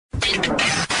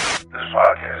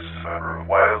podcast is a member of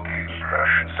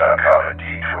WildGamesProductions.com and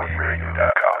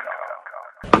D20Radio.com.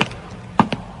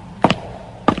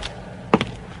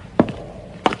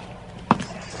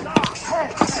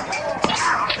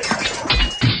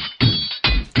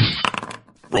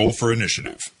 Roll for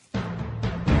Initiative.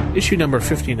 Issue number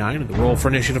 59 of the Roll for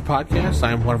Initiative podcast.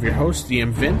 I am one of your hosts,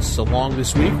 DM Vince, along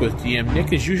this week with DM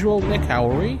Nick as usual. Nick, how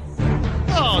are we?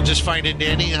 Oh, just fine and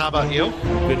dandy. How about you?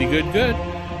 Goody, good.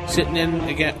 Sitting in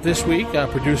again this week,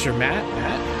 producer Matt.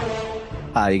 Matt.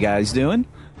 How you guys doing?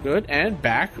 Good. And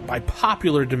back by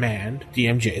popular demand,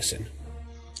 DM Jason.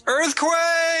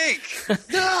 Earthquake!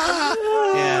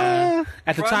 Yeah.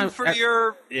 At the Run time, for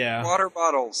your water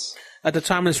bottles. At the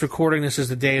time of this recording, this is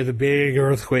the day of the big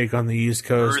earthquake on the East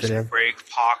Coast. Earthquake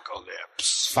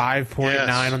apocalypse.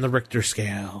 5.9 on the Richter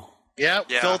scale. Yeah,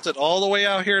 felt it all the way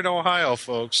out here in Ohio,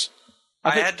 folks.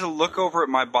 I had to look over at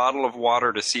my bottle of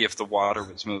water to see if the water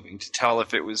was moving, to tell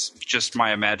if it was just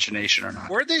my imagination or not.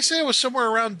 Where'd they say it was? Somewhere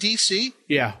around D.C.?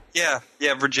 Yeah. Yeah,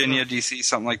 Virginia, D.C.,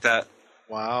 something like that.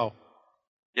 Wow.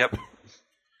 Yep.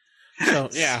 So,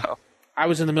 yeah. So. I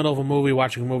was in the middle of a movie,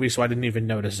 watching a movie, so I didn't even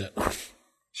notice it.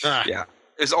 Yeah.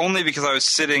 It was only because I was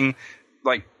sitting,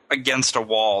 against a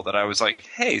wall that I was like,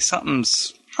 hey,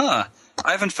 something's, I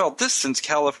haven't felt this since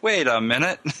Caliph. Wait a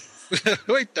minute.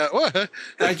 Wait, what?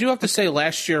 I do have to say,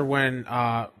 last year when,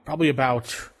 probably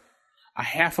about a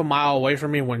half a mile away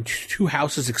from me, when two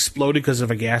houses exploded because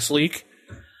of a gas leak,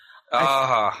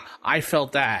 I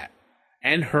felt that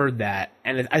and heard that,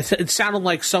 and it sounded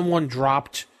like someone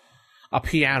dropped a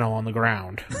piano on the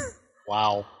ground.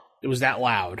 Wow. It was that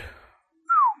loud.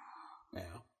 Yeah.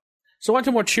 So on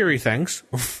to more cheery things.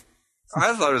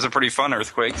 I thought it was a pretty fun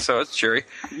earthquake, so it's cheery.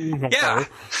 Okay. Yeah.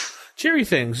 Cheery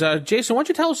things. Jason, why don't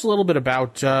you tell us a little bit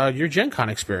about your Gen Con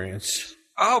experience?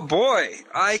 Oh, boy.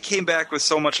 I came back with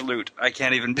so much loot. I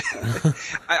can't even...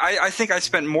 I think I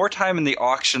spent more time in the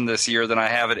auction this year than I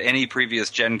have at any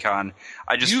previous Gen Con.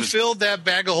 You filled that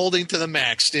bag of holding to the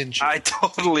max, didn't you? I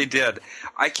totally did.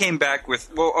 I came back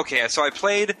with... Well, okay, so I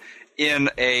played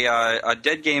in a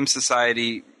Dead Game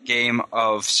Society game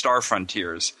of Star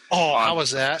Frontiers. Oh, how was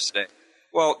that? Thursday.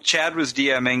 Well, Chad was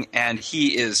DMing, and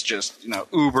he is just,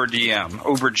 uber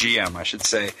GM, I should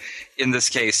say, in this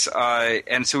case.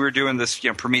 And so we were doing this,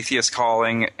 Prometheus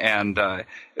calling, and a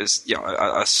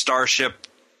starship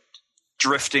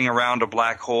drifting around a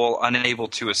black hole, unable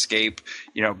to escape,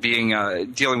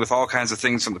 dealing with all kinds of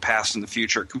things from the past and the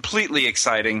future. Completely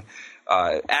exciting,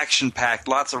 action-packed,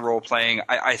 lots of role-playing.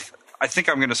 I think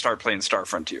I'm going to start playing Star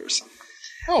Frontiers.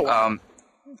 Oh, wow.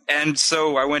 And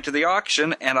so I went to the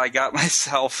auction, and I got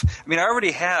myself – I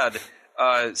already had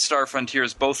Star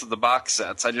Frontiers, both of the box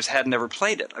sets. I just had never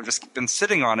played it. I've just been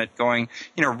sitting on it going,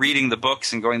 reading the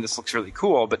books and going, this looks really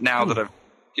cool. But now that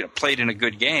I've played in a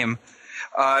good game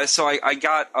so I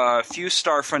got a few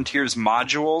Star Frontiers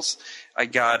modules. I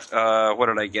got what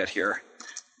did I get here?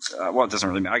 Well, it doesn't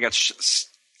really matter. I got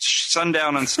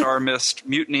Sundown on Star Mist,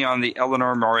 Mutiny on the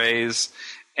Eleanor Moraes,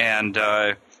 and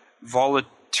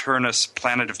Voliturnus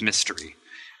Planet of Mystery.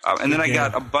 And then I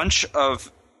got a bunch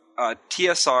of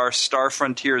TSR Star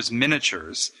Frontiers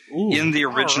miniatures in the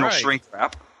original shrink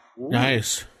wrap.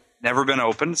 Nice. Never been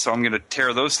opened, so I'm going to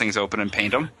tear those things open and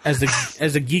paint them. As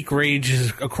the geek rage is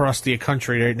across the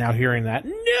country right now hearing that.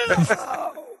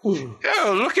 No!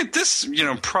 Oh, look at this,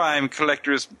 Prime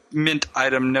Collector's Mint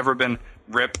item, never been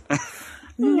rip.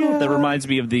 That reminds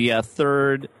me of the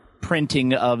third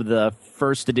printing of the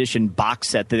first edition box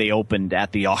set that they opened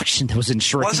at the auction that was in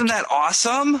shrink. Wasn't that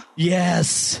awesome?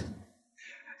 Yes.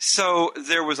 So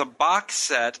there was a box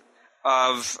set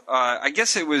of, I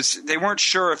guess it was, they weren't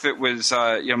sure if it was,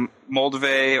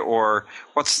 Moldave or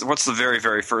what's the very,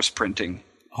 very first printing?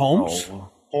 Holmes?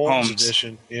 Holmes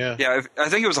edition, yeah. Yeah, I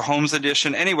think it was a Holmes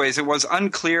edition. Anyways, it was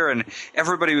unclear, and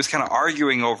everybody was kind of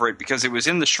arguing over it because it was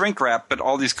in the shrink wrap, but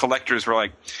all these collectors were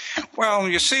like, well,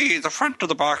 you see, the front of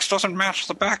the box doesn't match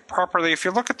the back properly. If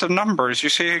you look at the numbers,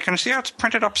 you can see how it's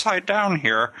printed upside down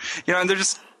here. And they're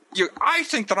just, I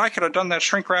think that I could have done that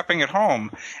shrink wrapping at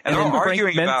home. And they're all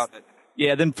arguing about it.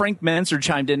 Yeah, then Frank Menser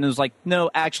chimed in and was like, no,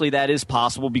 actually that is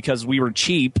possible because we were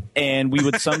cheap and we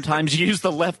would sometimes use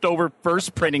the leftover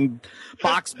first printing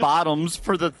box bottoms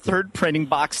for the third printing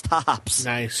box tops.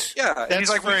 Nice. Yeah, and he's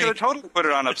like, we could have totally put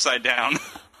it on upside down.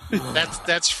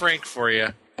 That's Frank for you.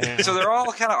 So they're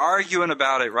all kind of arguing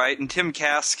about it, right? And Tim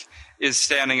Kask is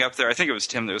standing up there. I think it was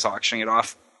Tim that was auctioning it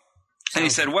off. And he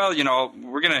said, well,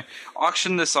 we're going to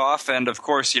auction this off, and of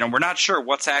course, we're not sure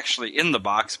what's actually in the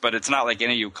box, but it's not like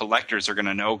any of you collectors are going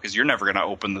to know because you're never going to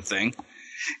open the thing.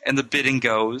 and the bidding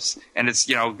goes, and it's,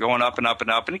 going up and up and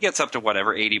up, and it gets up to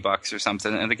whatever, $80 or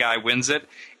something, and the guy wins it.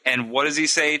 And what does he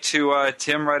say to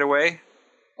Tim right away?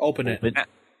 Open it.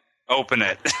 Open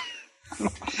it.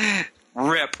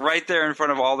 Rip, right there in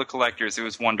front of all the collectors. It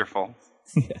was wonderful.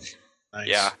 Nice.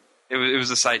 Yeah, it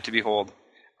was a sight to behold.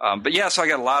 But yeah, so I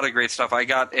got a lot of great stuff. I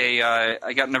got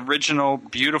an original,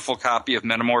 beautiful copy of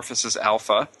Metamorphosis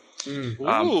Alpha.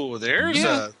 Ooh, there's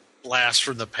a blast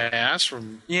from the past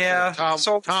from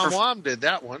Tom Wam did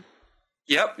that one.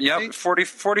 Yep.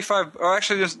 45. Oh,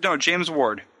 actually, James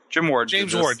Ward. Jim Ward.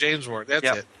 James Ward. That's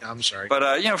it. I'm sorry. But,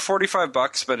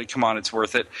 $45, but come on, it's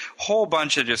worth it. Whole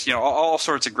bunch of just, all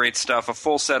sorts of great stuff. A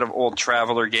full set of old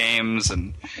Traveler games.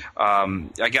 And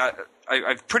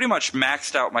I've pretty much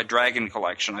maxed out my Dragon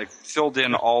collection. I filled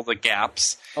in all the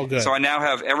gaps. Oh, good. So I now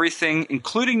have everything,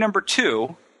 including number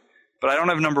 2, but I don't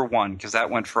have number 1 because that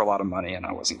went for a lot of money and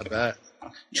I wasn't going to.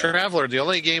 Traveler, the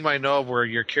only game I know of where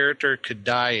your character could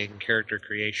die in character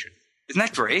creation. Isn't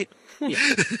that great?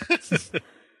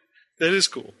 That is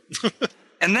cool.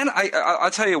 And then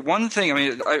I'll tell you one thing. I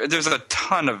mean, there's a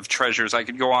ton of treasures. I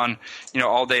could go on,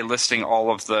 all day listing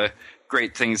all of the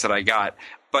great things that I got.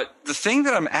 But the thing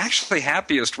that I'm actually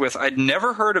happiest with, I'd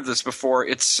never heard of this before.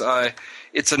 It's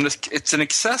an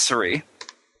accessory,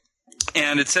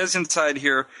 and it says inside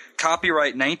here,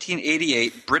 copyright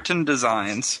 1988, Britain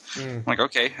Designs. I'm like,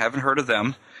 okay, haven't heard of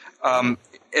them. And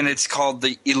it's called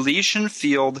the Elysian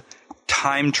Field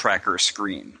Time Tracker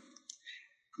Screen.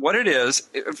 What it is,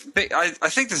 I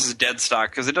think this is dead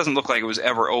stock because it doesn't look like it was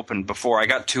ever opened before. I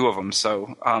got 2 of them,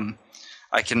 so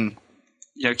I can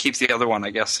keep the other one,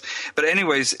 I guess. But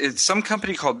anyways, it's some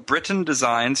company called Britain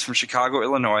Designs from Chicago,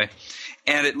 Illinois,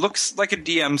 and it looks like a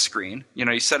DM screen.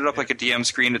 You set it up like a DM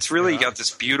screen. It's really got this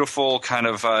beautiful kind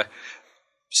of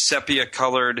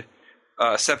sepia-colored,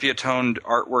 sepia-toned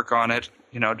artwork on it.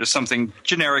 Just something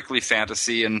generically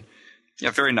fantasy and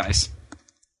very nice.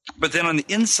 But then on the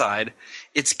inside,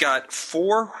 it's got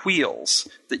 4 wheels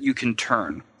that you can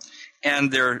turn,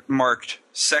 and they're marked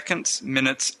seconds,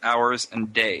 minutes, hours,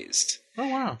 and days. Oh,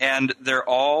 wow. And they're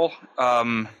all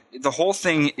the whole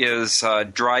thing is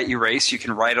dry erase. You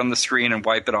can write on the screen and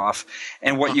wipe it off.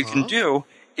 And what you can do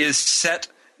is set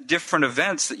different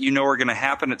events that are going to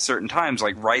happen at certain times,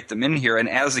 like write them in here. And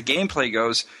as the gameplay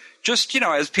goes, just,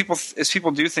 as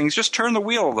people do things, just turn the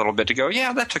wheel a little bit to go,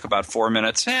 yeah, that took about 4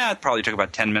 minutes. Yeah, it probably took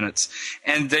about 10 minutes.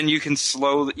 And then you can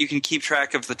keep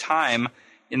track of the time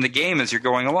in the game as you're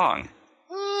going along.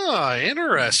 Oh,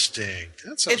 interesting.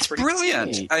 That sounds it's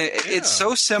brilliant. It's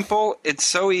so simple. It's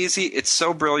so easy. It's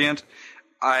so brilliant.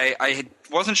 I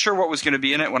wasn't sure what was going to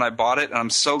be in it when I bought it, and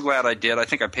I'm so glad I did. I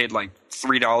think I paid like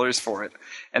 $3 for it.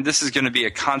 And this is going to be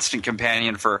a constant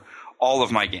companion for all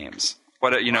of my games.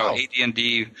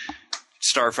 AD&D,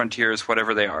 Star Frontiers,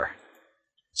 whatever they are.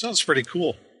 Sounds pretty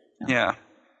cool. Yeah.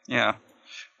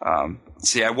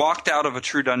 I walked out of a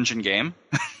True Dungeon game.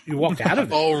 You walked out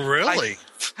of it? Oh, really?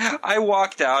 I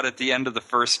walked out at the end of the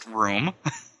first room.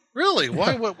 Really?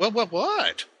 Why? What?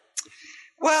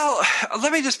 Well,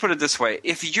 let me just put it this way.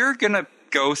 If you're going to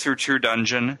go through True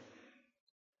Dungeon,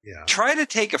 try to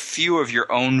take a few of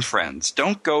your own friends.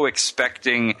 Don't go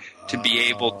expecting to be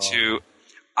able to...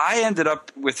 I ended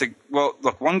up with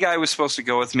one guy was supposed to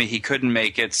go with me. He couldn't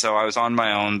make it, so I was on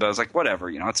my own. But I was like, whatever,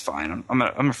 it's fine. I'm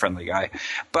a friendly guy.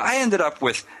 But I ended up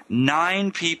with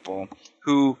 9 people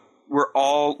who were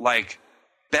all like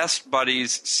best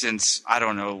buddies since, I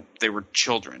don't know, they were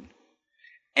children.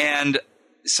 And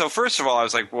so first of all, I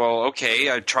was like, well,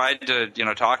 okay, I tried to,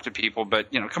 talk to people, but,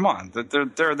 come on,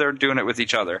 they're doing it with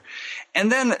each other.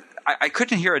 And then I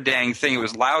couldn't hear a dang thing. It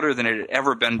was louder than it had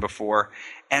ever been before.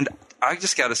 And I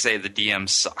just got to say the DM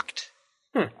sucked.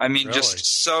 I mean, really?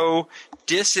 Just so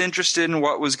disinterested in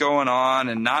what was going on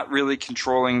and not really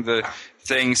controlling the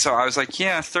thing. So I was like,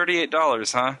 yeah,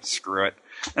 $38, huh? Screw it.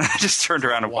 And I just turned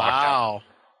around and walked out.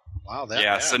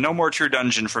 Wow, so no more True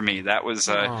Dungeon for me. That was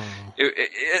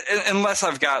unless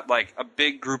I've got like a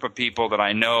big group of people that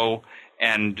I know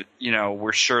and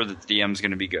we're sure that the DM's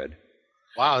going to be good.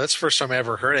 Wow, that's the first time I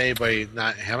ever heard anybody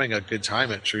not having a good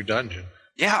time at True Dungeon.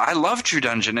 Yeah, I love True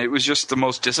Dungeon. It was just the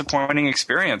most disappointing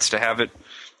experience to have it,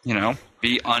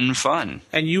 be unfun.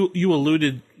 And you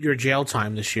alluded your jail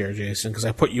time this year, Jason, because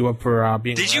I put you up for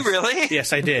being Did arrested. You really?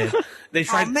 Yes, I did. They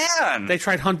tried, oh, man. They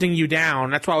tried hunting you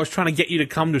down. That's why I was trying to get you to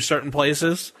come to certain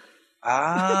places.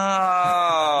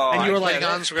 Oh. And you were like,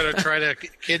 we're going to try to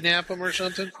kidnap him or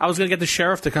something? I was going to get the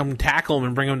sheriff to come tackle him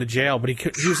and bring him to jail, but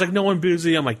he was like, no, I'm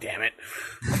busy. I'm like, damn it.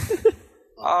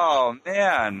 Oh,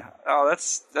 man. Oh,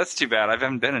 that's too bad. I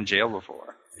haven't been in jail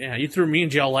before. Yeah, you threw me in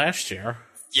jail last year.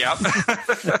 Yep.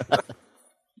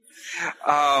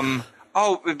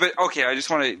 but okay. I just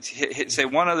want to say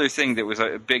one other thing that was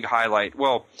a big highlight.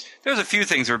 Well, there's a few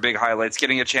things that were big highlights.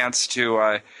 Getting a chance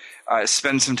to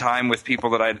spend some time with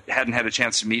people that I hadn't had a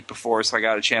chance to meet before, so I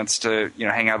got a chance to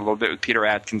hang out a little bit with Peter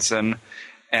Atkinson,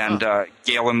 and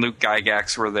Gail and Luke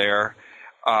Gygax were there.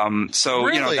 So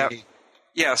really?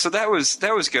 So that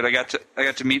was good. I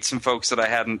got to meet some folks that I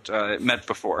hadn't met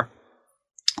before.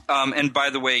 And by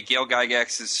the way, Gail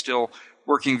Gygax is still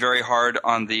working very hard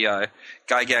on the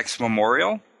Gygax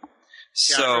Memorial.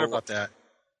 So, I heard about that.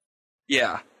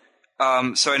 Yeah.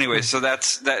 So anyway, so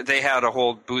that they had a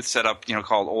whole booth set up,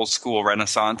 called Old School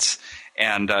Renaissance,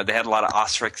 and they had a lot of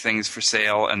Osric things for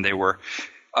sale, and they were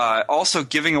also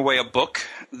giving away a book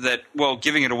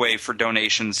giving it away for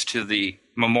donations to the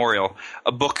memorial,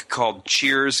 a book called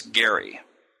Cheers, Gary.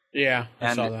 Yeah,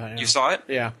 I saw that. Yeah. You saw it?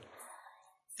 Yeah.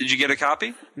 Did you get a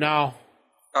copy? No.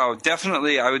 Oh,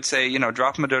 definitely. I would say,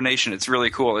 drop him a donation. It's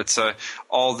really cool. It's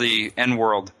all the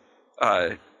N-World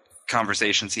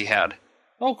conversations he had.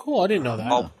 Oh, cool. I didn't know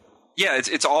that.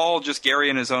 It's all just Gary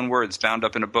in his own words bound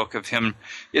up in a book of him.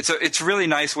 It's a really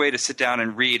nice way to sit down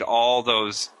and read all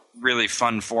those really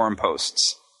fun forum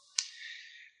posts.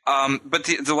 But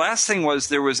the last thing was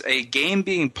there was a game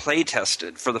being play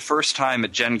tested for the first time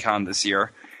at Gen Con this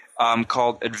year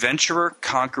called Adventurer,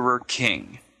 Conqueror,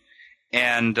 King.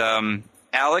 And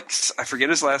Alex, I forget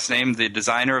his last name, the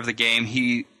designer of the game,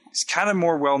 he's kind of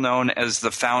more well known as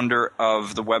the founder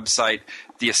of the website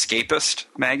The Escapist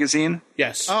magazine.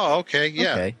 Yes. Oh, okay.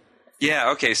 Yeah. Okay.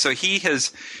 Yeah, okay. So he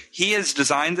has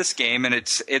designed this game, and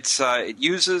it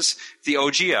uses the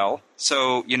OGL.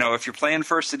 So, if you're playing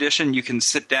first edition, you can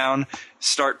sit down,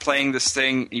 start playing this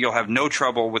thing. You'll have no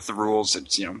trouble with the rules.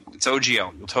 It's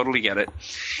OGL. You'll totally get it.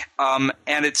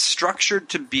 And it's structured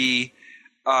to be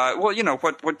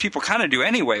what people kind of do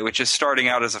anyway, which is starting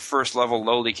out as a first level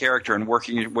lowly character and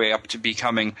working your way up to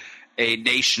becoming a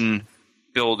nation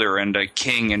builder and a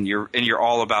king, and you're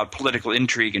all about political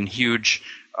intrigue and huge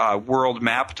world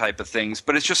map type of things,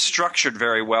 but it's just structured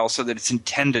very well so that it's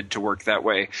intended to work that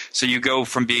way. So you go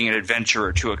from being an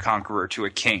adventurer to a conqueror to a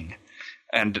king.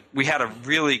 And we had a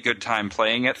really good time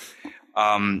playing it.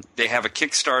 They have a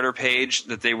Kickstarter page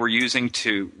that they were using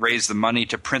to raise the money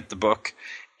to print the book,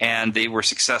 and they were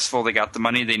successful. They got the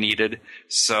money they needed.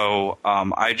 So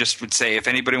I just would say if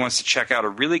anybody wants to check out a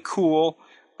really cool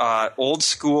old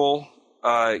school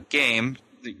game,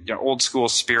 old school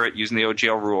spirit using the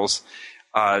OGL rules,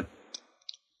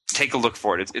 take a look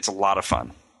for it. It's a lot of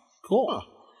fun. Cool.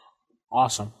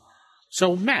 Awesome.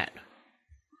 So, Matt,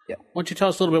 why don't you tell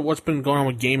us a little bit what's been going on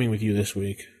with gaming with you this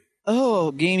week?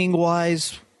 Oh,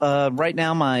 gaming-wise, right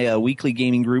now my weekly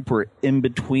gaming group, we're in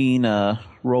between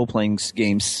role-playing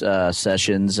games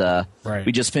sessions. Right.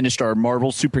 We just finished our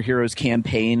Marvel Superheroes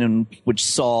campaign, which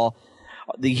saw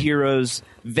the heroes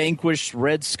vanquish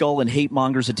Red Skull and Hate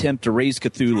Monger's attempt to raise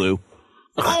Cthulhu.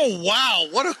 Oh, wow.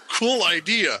 What a cool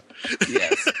idea.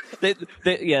 Yes.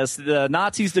 Yes, the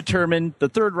Nazis determined the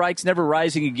Third Reich's never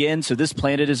rising again, so this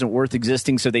planet isn't worth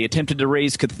existing, so they attempted to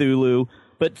raise Cthulhu,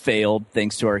 but failed,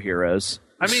 thanks to our heroes.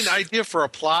 I mean, idea for a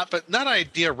plot, but not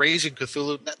idea raising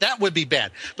Cthulhu. That would be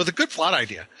bad, but the good plot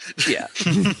idea. Yeah.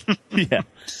 Yeah.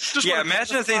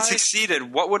 Imagine if they'd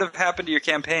succeeded. What would have happened to your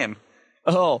campaign?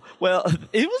 Oh, well,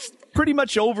 it was pretty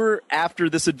much over after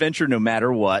this adventure, no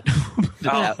matter what.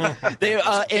 They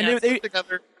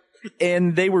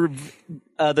were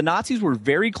the Nazis were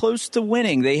very close to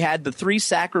winning. They had the 3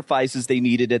 sacrifices they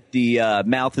needed at the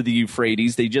mouth of the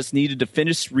Euphrates. They just needed to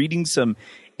finish reading some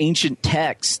ancient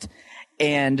text,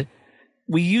 and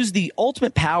we used the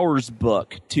Ultimate Powers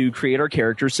book to create our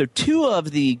characters. So 2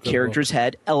 of the characters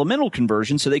had elemental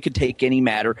conversion, so they could take any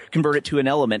matter, convert it to an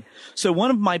element. So one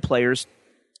of my players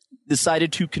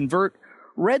decided to convert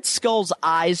Red Skull's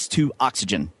eyes to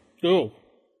oxygen. Ooh.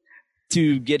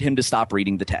 To get him to stop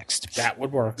reading the text. That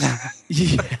would work.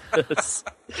 Yes.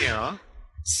 Yeah.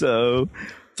 So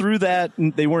through that,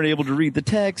 they weren't able to read the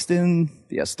text, and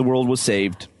yes, the world was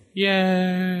saved.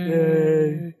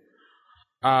 Yay.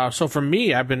 So for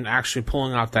me, I've been actually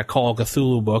pulling out that Call of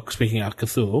Cthulhu book, speaking of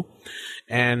Cthulhu,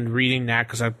 and reading that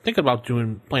because I'm thinking about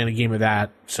playing a game of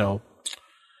that. So,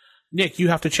 Nick, you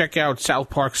have to check out South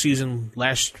Park season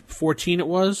last 14 it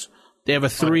was. They have a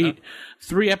three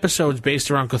episodes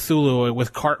based around Cthulhu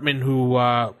with Cartman who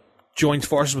joins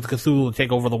forces with Cthulhu to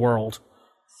take over the world.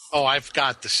 Oh, I've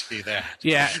got to see that.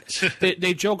 Yeah.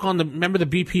 they joke on remember the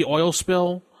BP oil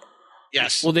spill?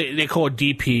 Yes. Well, they call it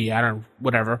DP,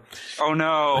 whatever. Oh,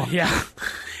 no. Yeah.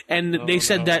 And they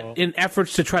said that in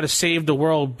efforts to try to save the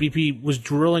world, BP was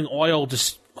drilling oil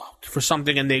for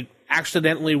something, and they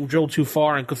accidentally drilled too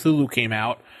far, and Cthulhu came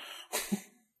out.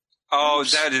 Oh,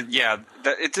 that is, yeah.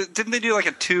 Didn't they do like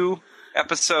a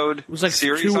 2-episode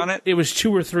series on it? It was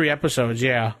 2 or 3 episodes,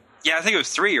 yeah. Yeah, I think it was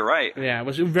 3, you're right. Yeah, it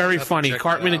was very funny.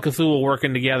 Cartman and Cthulhu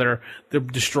working together to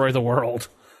destroy the world.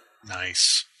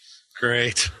 Nice.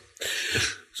 Great.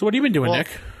 So what have you been doing, Nick?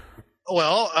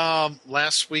 Well,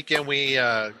 last weekend we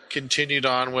continued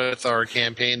on with our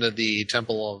campaign of the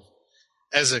Temple of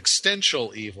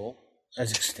Existential Evil.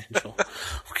 Existential.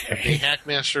 Okay. The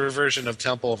Hackmaster version of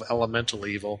Temple of Elemental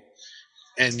Evil.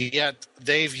 And yet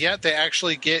they've yet to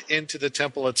actually get into the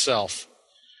temple itself.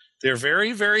 They're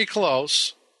very, very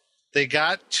close. They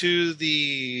got to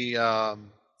the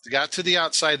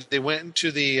outside. They went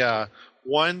into the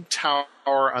one tower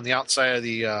on the outside of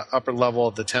the upper level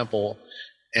of the temple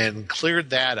and cleared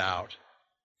that out.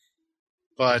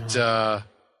 But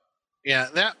yeah,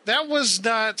 that was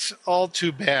not all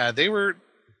too bad. They were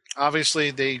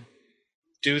obviously they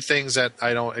do things that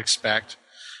I don't expect.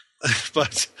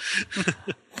 But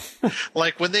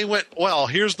like when they went, well,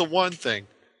 here's the one thing.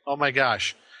 Oh my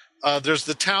gosh. There's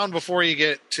the town before you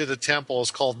get to the temple is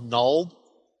called Nulb.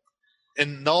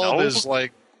 And Nulb is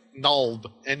like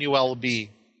Nulb,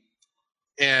 N-U-L-B.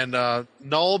 And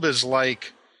Nulb is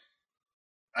like,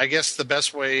 I guess the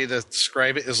best way to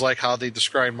describe it is like how they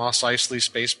describe Mos Eisley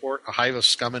Spaceport, a hive of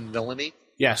scum and villainy.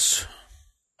 Yes.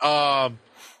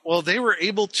 Well, they were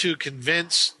able to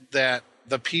convince that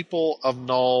the people of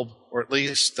Nulb, or at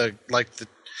least the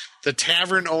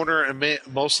tavern owner and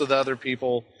most of the other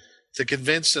people, to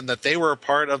convince them that they were a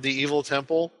part of the evil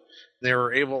temple. They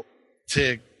were able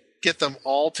to get them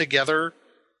all together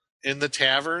in the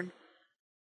tavern,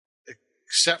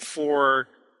 except for,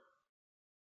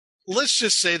 let's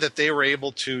just say that they were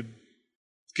able to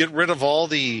get rid of all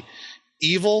the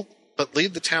evil, but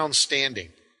leave the town standing.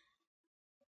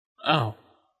 Oh.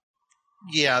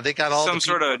 Yeah, they got all some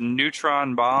sort of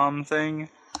neutron bomb thing.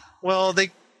 Well, they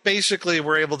basically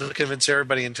were able to convince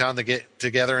everybody in town to get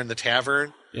together in the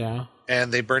tavern. Yeah.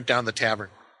 And they burnt down the tavern.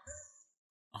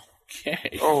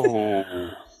 Okay.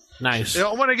 Oh. Nice. I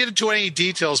don't want to get into any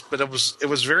details, but it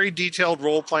was very detailed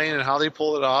role playing and how they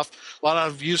pulled it off. A lot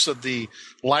of use of the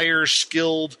liar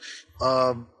skilled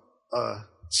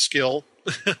skill.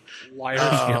 Liar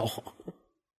skill.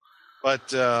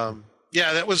 But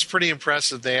yeah, that was pretty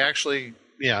impressive. They actually,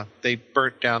 they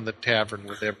burnt down the tavern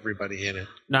with everybody in it.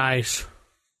 Nice.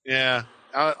 Yeah,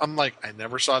 I'm like, I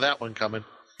never saw that one coming.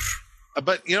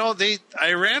 But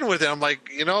I ran with it. I'm like,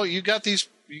 you got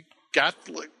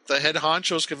like, the head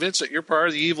honchos convinced that you're part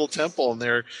of the evil temple, and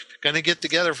they're going to get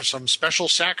together for some special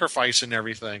sacrifice and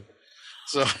everything.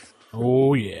 So,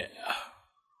 oh yeah.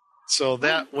 So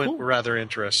that went rather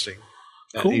interesting.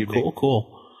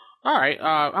 Cool. All right,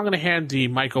 I'm going to hand the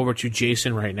mic over to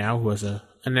Jason right now, who has an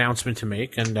announcement to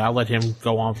make, and I'll let him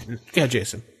go on. Yeah,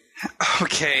 Jason.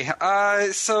 Okay,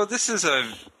 so this is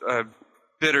a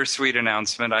bittersweet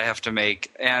announcement I have to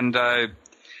make, and I'm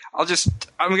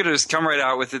going to just come right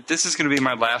out with it. This is going to be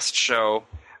my last show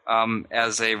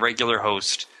as a regular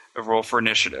host of Roll for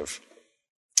Initiative.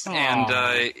 Aww.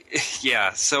 And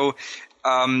yeah, so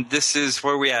this is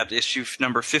where we at, issue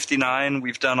number 59.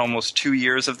 We've done almost 2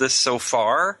 years of this so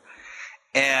far,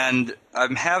 and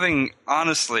I'm having,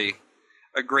 honestly,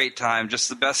 a great time, just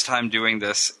the best time doing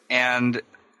this. And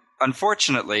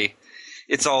unfortunately,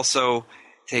 it's also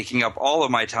taking up all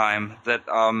of my time that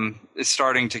is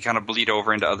starting to kind of bleed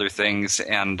over into other things,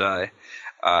 and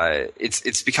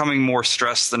it's becoming more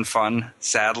stress than fun,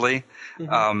 sadly.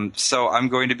 Mm-hmm. So I'm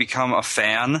going to become a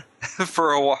fan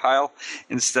for a while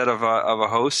instead of a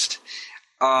host.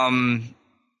 I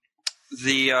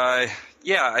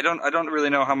don't really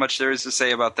know how much there is to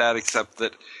say about that, except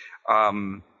that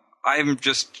I'm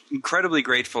just incredibly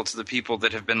grateful to the people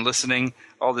that have been listening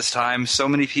all this time. So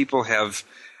many people have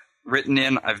written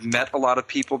in. I've met a lot of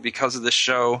people because of this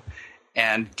show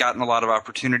and gotten a lot of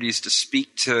opportunities to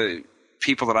speak to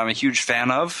people that I'm a huge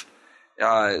fan of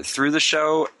through the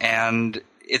show, and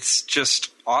it's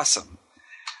just awesome.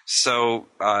 So,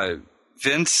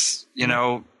 Vince,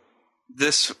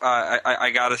 this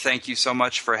I got to thank you so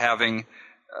much for having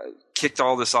kicked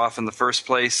all this off in the first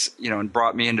place, and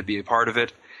brought me in to be a part of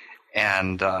it.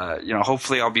 And,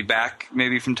 hopefully I'll be back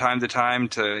maybe from time to time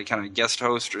to kind of guest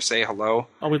host or say hello.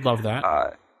 Oh, we'd love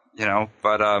that.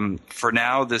 But for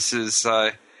now, this is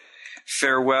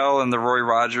farewell and the Roy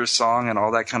Rogers song and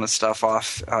all that kind of stuff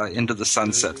off into the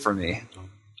sunset for me.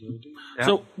 Yeah.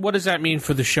 So what does that mean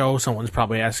for the show? Someone's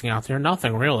probably asking out there.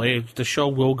 Nothing, really. The show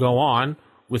will go on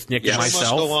with Nick and myself. The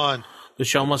show must go on. The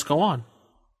show must go on.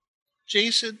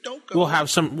 Jason, don't go. We'll have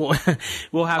some. We'll have.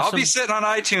 I'll some, be sitting on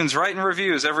iTunes writing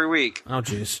reviews every week. Oh,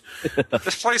 jeez.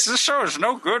 This show is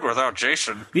no good without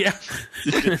Jason. Yeah.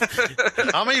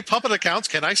 How many puppet accounts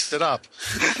can I set up?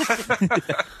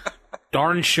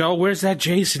 Darn show. Where's that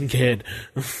Jason kid?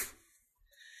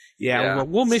 Yeah.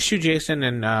 We'll miss you, Jason,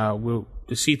 and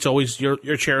the seat's always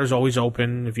your chair is always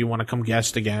open if you want to come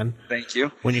guest again. Thank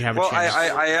you. When you have a well, chance.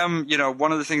 I am.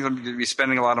 One of the things I'm going to be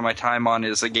spending a lot of my time on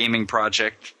is a gaming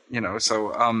project.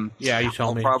 So yeah, you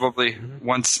told me. Probably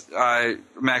once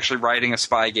I'm actually writing a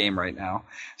spy game right now.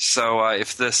 So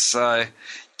if this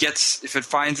if it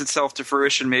finds itself to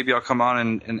fruition, maybe I'll come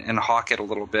on and hawk it a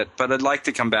little bit. But I'd like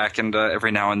to come back and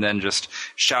every now and then just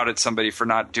shout at somebody for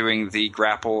not doing the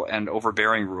grapple and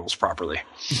overbearing rules properly.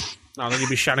 No, then you'd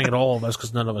be shouting at all of us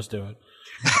because none of us do it.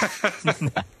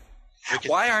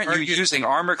 Why aren't you using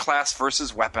armor class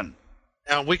versus weapon?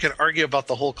 Now we can argue about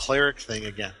the whole cleric thing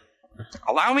again.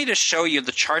 Allow me to show you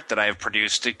the chart that I have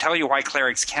produced to tell you why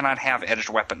clerics cannot have edged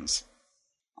weapons.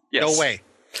 Yes. No way.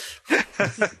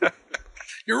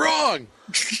 You're wrong.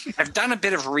 I've done a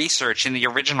bit of research in the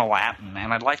original Latin,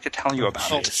 and I'd like to tell you about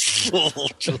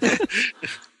it.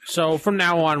 So from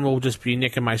now on, we'll just be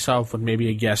Nick and myself with maybe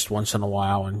a guest once in a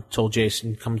while until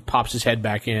Jason pops his head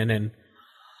back in and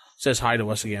says hi to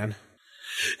us again.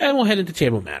 And we'll head into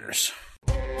table manners.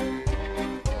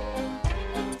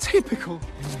 Typical.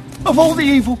 Of all the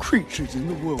evil creatures in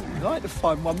the world, I had to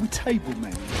find one with table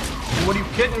manners. What are you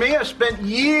kidding me? I spent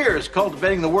years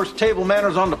cultivating the worst table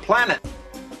manners on the planet.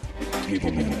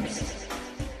 Table manners.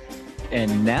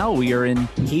 And now we are in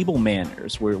Table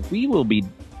Manners, where we will be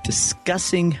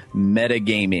discussing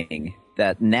metagaming,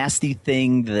 that nasty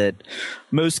thing that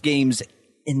most games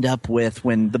end up with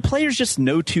when the players just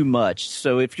know too much.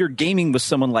 So if you're gaming with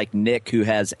someone like Nick, who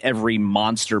has every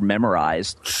monster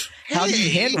memorized, how do you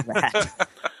handle that?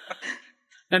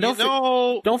 Now,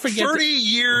 don't forget 30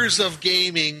 years of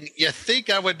gaming, you think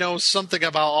I would know something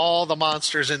about all the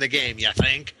monsters in the game, you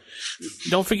think?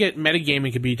 Don't forget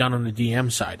metagaming can be done on the DM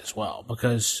side as well,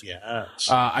 because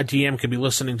a DM could be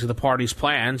listening to the party's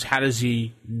plans. How does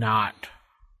he not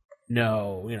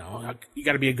know? You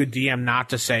got to be a good DM not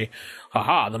to say,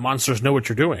 haha, the monsters know what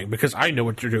you're doing, because I know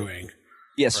what you're doing.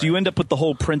 Yes, right. You end up with the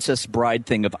whole Princess Bride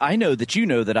thing of, I know that you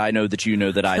know that I know that you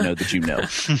know that I know that you know.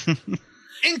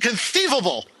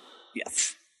 Inconceivable.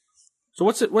 Yes. So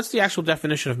what's the actual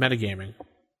definition of metagaming?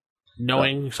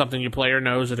 Knowing something your player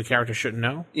knows that a character shouldn't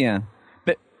know? Yeah.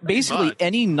 But basically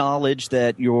any knowledge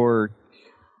that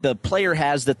the player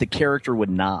has that the character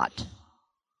would not.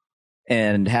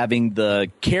 And having the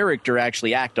character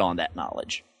actually act on that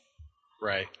knowledge.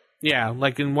 Right. Yeah,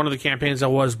 like in one of the campaigns that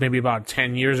was maybe about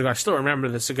 10 years ago, I still remember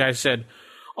this. The guy said,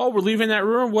 "Oh, we're leaving that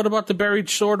room? What about the buried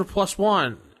sword of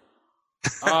 +1?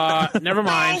 Never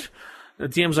mind. The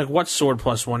DM's like, "What sword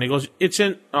 +1? He goes, "It's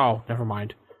in..." Oh, never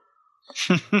mind.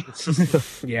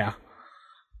 Yeah.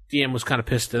 DM was kind of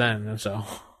pissed then, and so...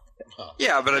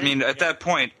 Yeah, but I mean, at that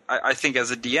point, I think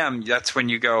as a DM, that's when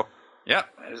you go, yeah,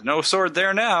 there's no sword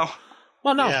there now.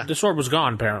 Well, no, the sword was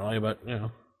gone, apparently, but,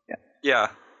 Yeah.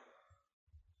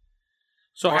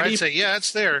 So I'd say, yeah,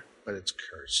 it's there, but it's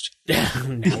cursed.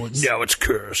 No, it's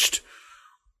cursed.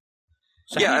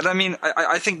 So yeah, and I mean,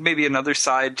 I think maybe another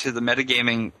side to the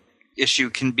metagaming issue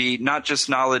can be not just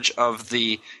knowledge of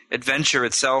the adventure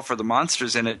itself or the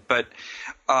monsters in it, but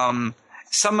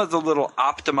some of the little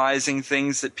optimizing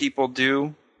things that people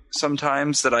do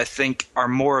sometimes that I think are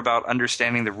more about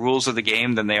understanding the rules of the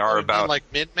game than they are about... like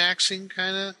min-maxing,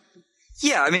 kind of?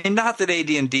 Yeah, I mean, not that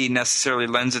AD&D necessarily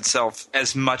lends itself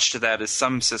as much to that as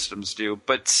some systems do,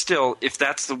 but still, if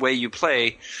that's the way you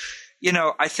play...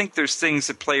 I think there's things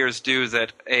that players do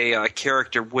that a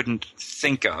character wouldn't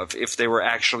think of if they were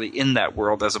actually in that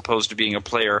world, as opposed to being a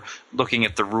player looking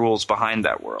at the rules behind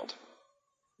that world.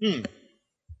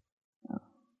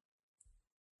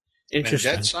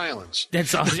 Interesting. And dead silence. Dead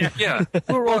silence. Yeah.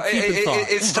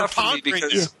 It's tough for me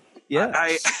because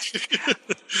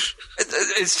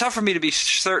it's tough for me to be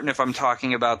certain if I'm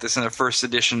talking about this in a first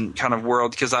edition kind of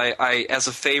world, because I as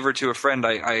a favor to a friend,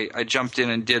 I jumped in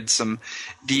and did some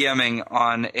DMing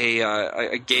on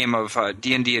a game of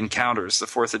D&D Encounters, the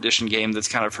 4th edition game that's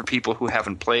kind of for people who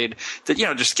haven't played, that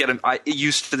just get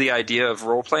used to the idea of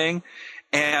role playing,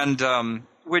 and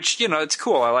which it's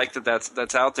cool. I like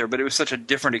that's out there, but it was such a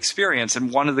different experience.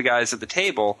 And one of the guys at the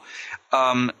table,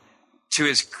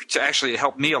 to actually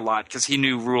help me a lot, because he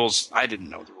knew rules. I didn't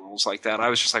know the rules like that. I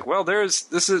was just like, well, there's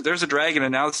a dragon,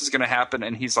 and now this is going to happen.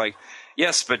 And he's like,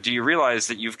 yes, but do you realize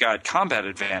that you've got combat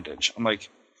advantage? I'm like,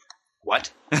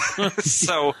 what?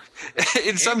 So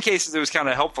in some cases it was kind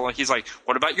of helpful. Like, he's like,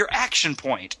 what about your action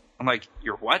point? I'm like,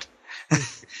 your what?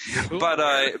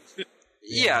 But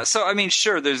yeah, so I mean,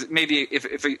 sure. There's maybe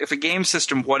if a game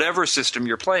system, whatever system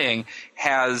you're playing,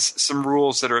 has some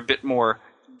rules that are a bit more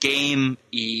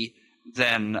game-y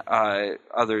than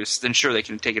others, then sure they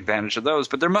can take advantage of those.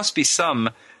 But there must be some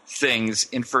things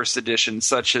in first edition,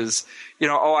 such as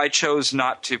I chose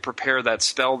not to prepare that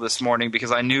spell this morning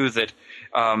because I knew that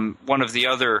one of the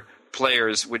other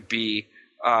players would be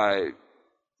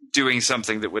doing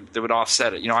something that would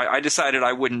offset it. I decided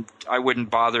I wouldn't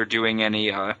bother doing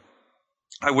any. I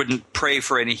wouldn't pray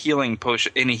for any healing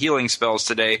spells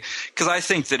today because I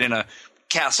think that in a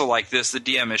castle like this, the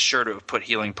DM is sure to have put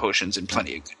healing potions in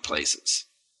plenty of good places.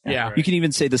 Yeah, right. You can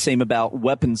even say the same about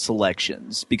weapon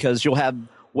selections because you'll have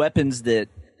weapons that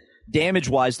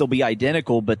damage-wise they'll be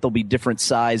identical, but they'll be different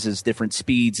sizes, different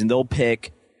speeds, and they'll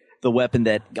pick the weapon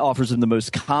that offers them the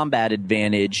most combat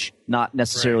advantage, not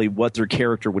necessarily what their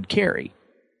character would carry.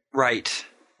 Right.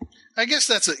 I guess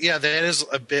that is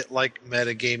a bit like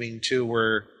metagaming too,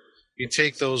 where you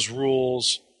take those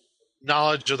rules,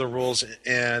 knowledge of the rules,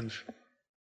 and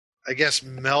I guess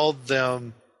meld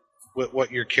them with what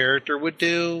your character would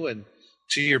do and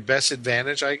to your best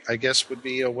advantage, I guess would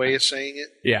be a way of saying it.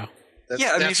 Yeah.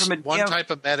 That's one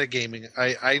type of metagaming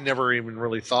I never even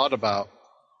really thought about.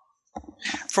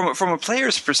 From a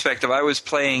player's perspective, I was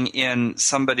playing in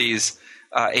somebody's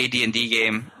AD&D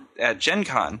game at Gen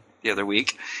Con the other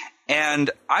week, and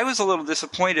I was a little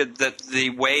disappointed that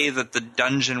the way that the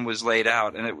dungeon was laid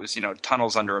out, and it was,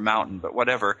 tunnels under a mountain, but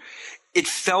whatever, it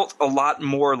felt a lot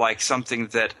more like something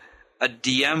that a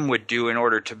DM would do in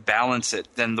order to balance it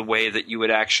than the way that you would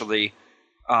actually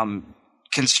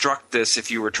construct this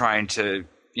if you were trying to,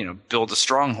 build a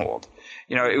stronghold.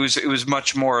 It was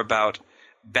much more about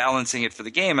balancing it for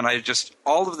the game, and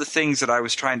all of the things that I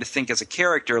was trying to think as a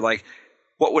character, like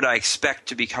what would I expect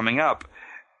to be coming up,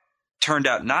 turned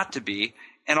out not to be,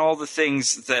 and all the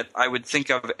things that I would think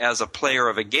of as a player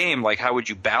of a game, like how would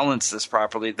you balance this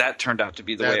properly, that turned out to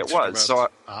be the way it was. So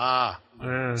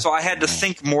I had to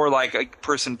think more like a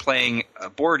person playing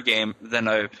a board game than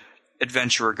a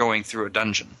adventurer going through a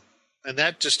dungeon. And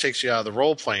that just takes you out of the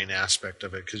role-playing aspect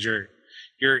of it, because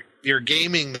you're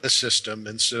gaming the system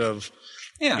instead of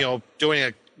doing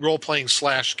a role-playing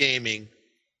 / gaming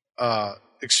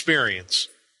experience.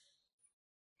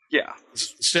 Yeah.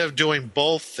 Instead of doing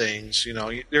both things,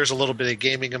 there's a little bit of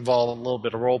gaming involved, a little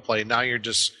bit of role play. Now you're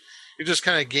just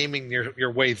kind of gaming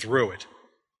your way through it.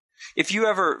 If you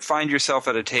ever find yourself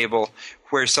at a table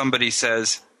where somebody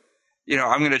says,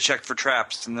 I'm going to check for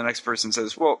traps, and the next person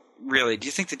says, well, really, do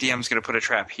you think the DM's going to put a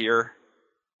trap here?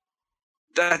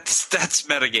 That's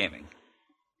metagaming.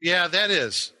 Yeah, that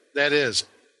is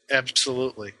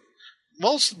absolutely.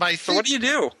 So what do you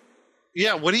do?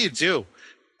 Yeah, what do you do?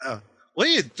 What do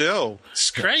you do?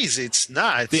 It's crazy. It's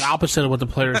nuts. The opposite of what the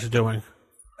players are doing.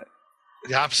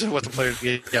 The opposite of what the players.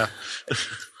 Yeah.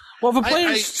 Well, if a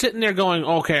player's sitting there going,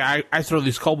 okay, I throw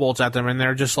these kobolds at them, and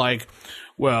they're just like,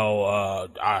 well,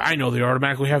 I know they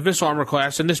automatically have this armor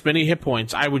class and this many hit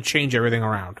points, I would change everything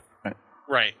around.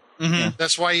 Right. Mm-hmm.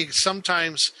 That's why you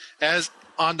sometimes, as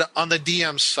on the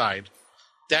DM side,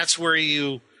 that's where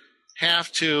you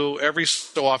have to every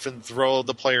so often throw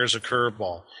the players a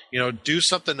curveball. Do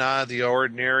something out of the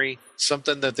ordinary,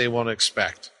 something that they won't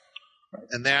expect.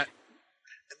 And then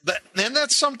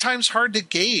that's sometimes hard to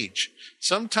gauge.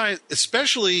 Sometimes,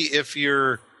 especially if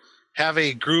you have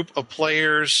a group of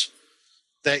players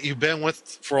that you've been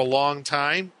with for a long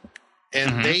time,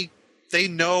 and they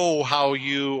know how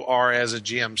you are as a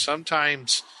GM.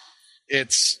 Sometimes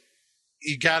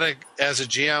you gotta, as a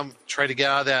GM, try to get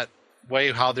out of that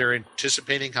way, how they're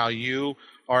anticipating how you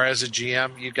are as a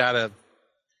GM. You gotta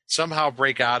somehow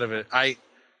break out of it. I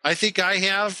think I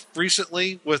have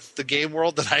recently with the game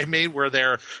world that I made, where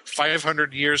they're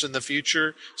 500 years in the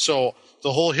future. So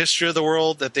the whole history of the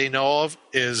world that they know of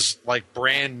is like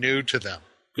brand new to them.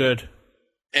 Good.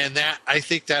 And I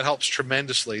think that helps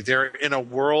tremendously. They're in a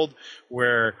world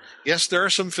where, yes, there are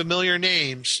some familiar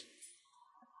names,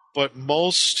 but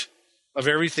most of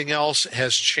everything else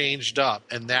has changed up,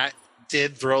 and that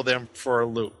did throw them for a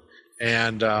loop.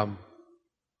 And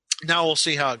now we'll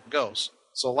see how it goes.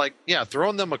 So,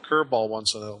 throwing them a curveball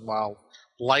once in a while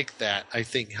like that, I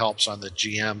think helps on the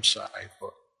GM side.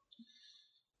 But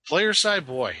player side,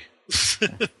 boy.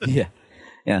 Yeah.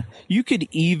 Yeah. You could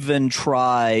even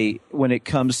try, when it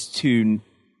comes to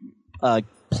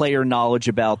player knowledge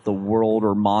about the world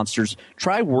or monsters,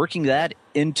 try working that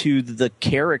into their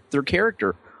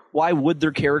character. Why would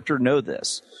their character know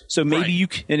this? So maybe you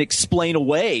can explain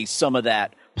away some of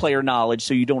that player knowledge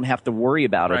so you don't have to worry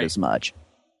about it as much.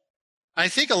 I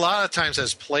think a lot of times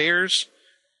as players,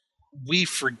 we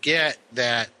forget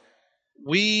that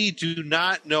we do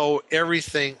not know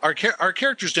everything. Our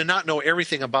characters do not know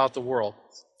everything about the world.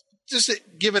 Just to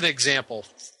give an example.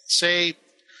 Say,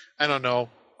 I don't know,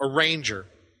 a ranger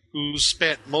who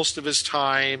spent most of his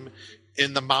time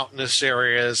in the mountainous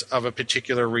areas of a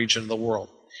particular region of the world.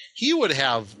 He would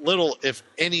have little, if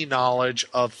any, knowledge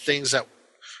of things that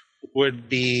would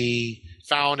be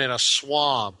found in a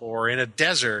swamp or in a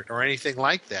desert or anything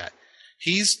like that.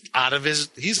 He's out of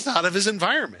his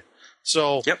environment.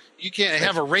 So you can't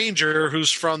have a ranger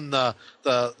who's from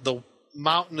the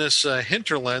mountainous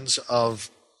hinterlands of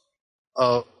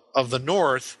the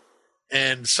north,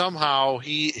 and somehow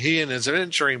he and his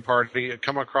adventuring party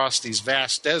come across these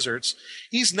vast deserts.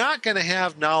 He's not going to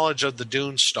have knowledge of the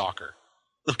dune stalker.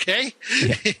 Okay?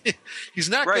 Yeah. He's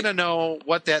not going to know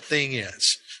what that thing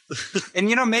is. And,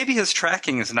 maybe his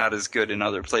tracking is not as good in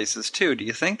other places, too. Do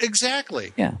you think?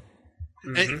 Exactly. Yeah.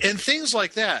 Mm-hmm. And things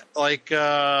like that. Like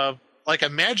a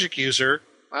magic user,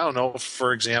 I don't know,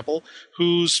 for example,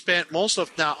 who spent most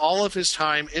of, not all of his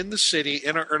time in the city,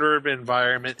 in an urban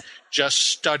environment, just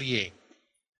studying.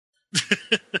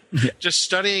 Just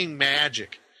studying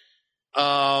magic.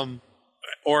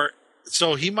 Or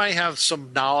so he might have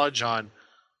some knowledge on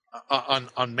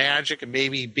magic, and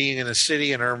maybe being in a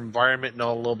city and our environment,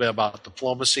 know a little bit about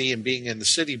diplomacy and being in the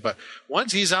city. But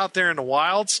once he's out there in the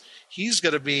wilds, he's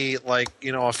going to be like,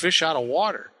 a fish out of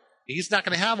water. He's not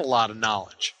going to have a lot of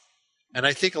knowledge. And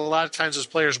I think a lot of times as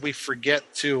players, we forget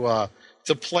to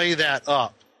play that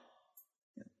up.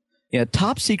 Yeah,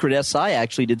 Top Secret SI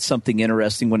actually did something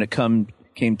interesting when it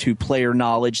came to player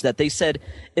knowledge, that they said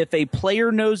if a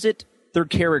player knows it, their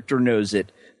character knows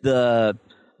it. The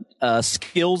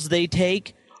skills they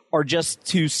take are just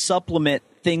to supplement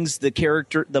things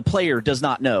the player does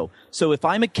not know. So if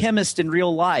I'm a chemist in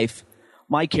real life,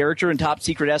 my character in Top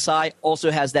Secret SI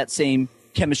also has that same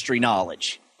chemistry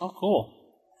knowledge. Oh, cool.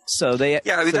 So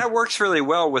that works really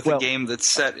well with a game that's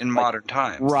set in modern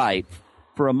times. Right.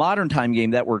 For a modern time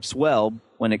game, that works well.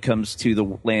 When it comes to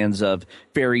the lands of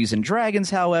fairies and dragons,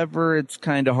 however, it's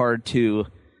kind of hard to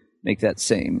make that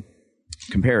same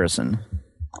comparison.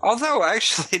 Although,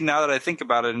 actually, now that I think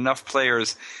about it, enough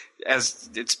players, as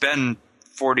it's been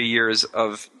 40 years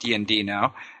of D&D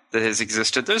now that has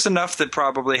existed, there's enough that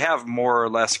probably have more or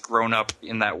less grown up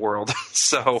in that world.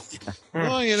 So,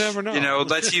 well, you never know.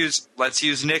 Let's use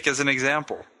Nick as an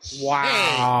example.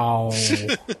 Wow.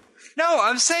 No,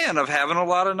 I'm saying of having a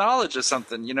lot of knowledge of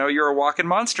something. You're a walking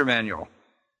monster manual.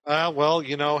 Well,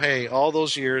 hey, all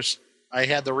those years I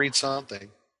had to read something.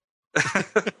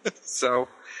 So,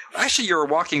 actually, you're a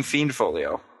walking fiend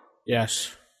folio.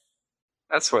 Yes.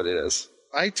 That's what it is.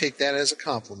 I take that as a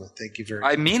compliment. Thank you very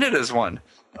much. I mean it as one.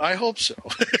 I hope so.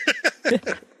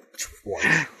 Because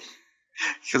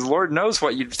Lord knows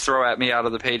what you'd throw at me out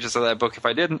of the pages of that book if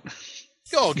I didn't.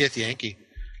 Oh, get Yankee.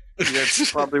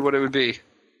 That's probably what it would be.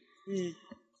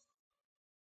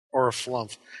 Or a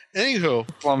flump. Anywho.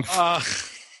 Flump.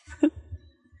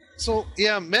 So,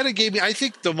 yeah, metagaming, I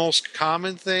think the most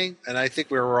common thing, and I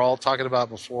think we were all talking about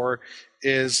before,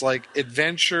 is like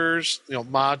adventures,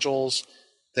 modules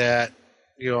that,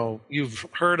 you've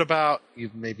heard about,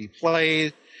 you've maybe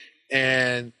played,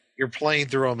 and you're playing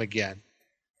through them again.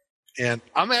 And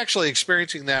I'm actually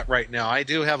experiencing that right now. I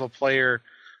do have a player,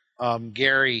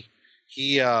 Gary.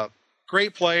 He,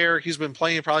 great player. He's been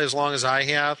playing probably as long as I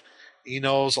have. He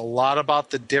knows a lot about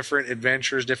the different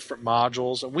adventures, different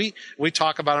modules, and we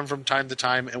talk about them from time to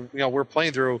time. And we're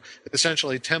playing through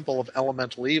essentially Temple of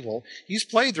Elemental Evil. He's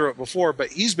played through it before,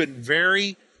 but he's been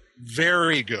very,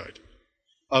 very good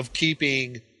of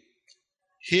keeping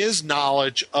his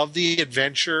knowledge of the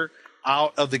adventure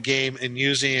out of the game and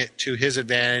using it to his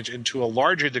advantage and to a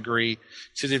larger degree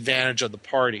to the advantage of the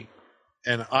party.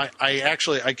 And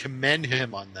I commend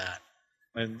him on that.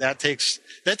 And that takes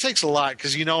a lot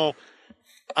because,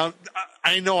 I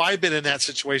know I've been in that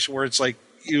situation where it's like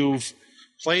you've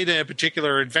played in a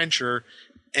particular adventure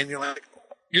and you're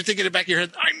thinking in the back of your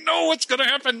head, I know what's going to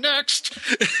happen next.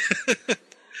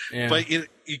 Yeah. But you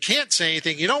can't say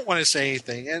anything. You don't want to say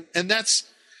anything. And that's,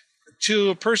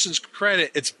 to a person's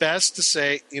credit, it's best to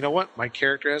say, you know what, my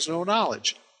character has no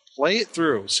knowledge. Play it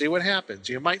through. See what happens.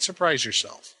 You might surprise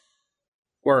yourself.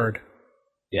 Word.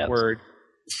 Yeah. Word.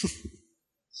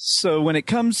 So when it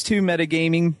comes to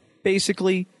metagaming,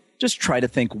 basically, just try to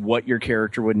think what your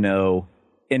character would know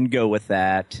and go with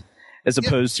that, as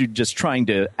opposed to just trying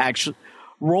to actually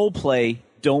role play.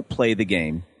 Don't play the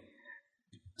game.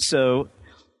 So,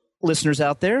 listeners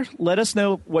out there, let us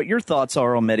know what your thoughts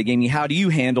are on metagaming. How do you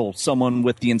handle someone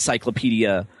with the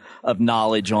encyclopedia of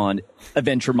knowledge on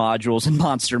adventure modules and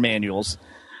monster manuals?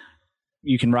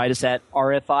 You can write us at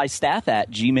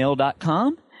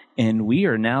rfistaff@gmail.com. and we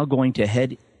are now going to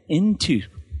head into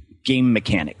game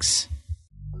mechanics.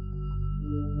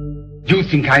 You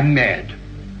think I'm mad?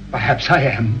 Perhaps I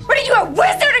am. What are you, a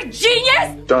wizard, a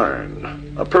genius?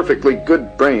 Darn. A perfectly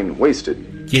good brain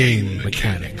wasted. Game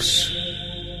mechanics.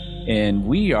 And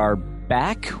we are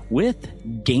back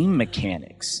with game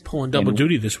mechanics. Pulling double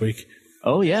duty this week.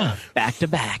 Oh, yeah. Back to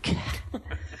back.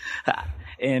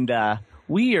 And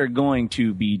we are going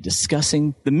to be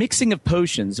discussing the mixing of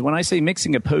potions. When I say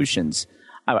mixing of potions,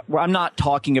 I'm not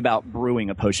talking about brewing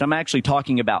a potion. I'm actually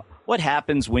talking about what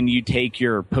happens when you take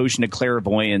your potion of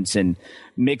clairvoyance and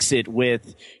mix it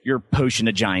with your potion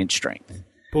of giant strength.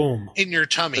 Boom. In your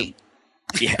tummy.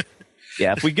 Yeah.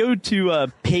 Yeah. If we go to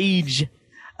page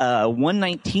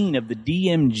 119 of the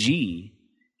DMG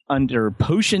under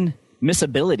potion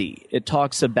miscibility, it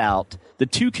talks about the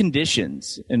two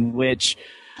conditions in which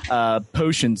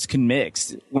potions can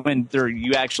mix when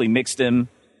you actually mix them,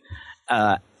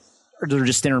 or they're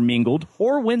just intermingled,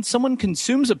 or when someone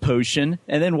consumes a potion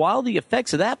and then while the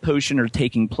effects of that potion are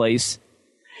taking place,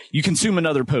 you consume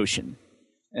another potion.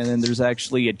 And then there's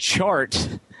actually a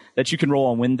chart that you can roll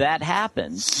on when that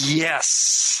happens.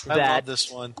 Yes. I love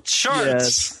this one.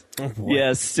 Charts. Yes,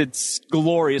 yes, it's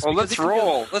glorious. Well, let's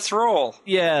roll. Let's roll.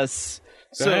 Yes.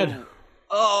 Go ahead.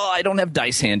 I don't have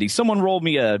dice handy. Someone roll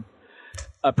me a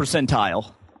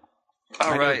percentile.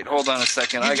 All right, hold on a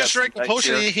second. You I just got drank a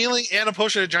potion of healing and a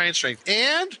potion of giant strength.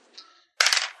 And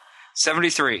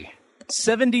 73.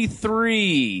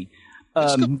 73.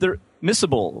 They're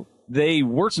missable. They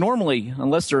work normally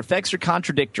unless their effects are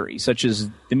contradictory, such as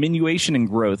diminution and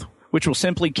growth, which will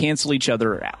simply cancel each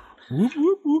other out. Whoop,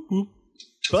 whoop, whoop, whoop.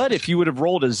 But if you would have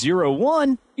rolled a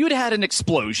 0-1, you would have had an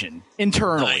explosion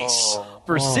internally. Nice.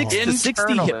 For 6 to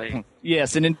 60 hit points.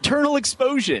 Yes, an internal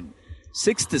explosion.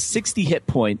 6 to 60 hit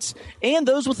points. And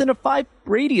those within a 5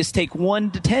 radius take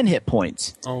 1 to 10 hit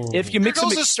points. Oh. If you mix them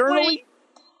externally...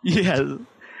 Yeah.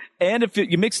 And if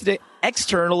you mix it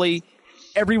externally,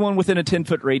 everyone within a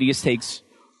 10-foot radius takes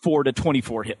 4 to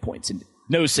 24 hit points. And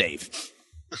no save.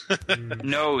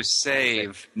 No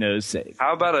save. No save.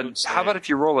 How about if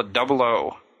you roll a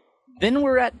 00? Then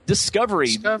we're at Discovery.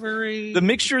 Discovery. The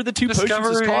mixture of the two potions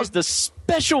has caused a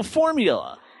special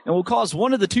formula and will cause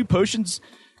one of the two potions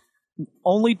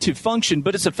only to function,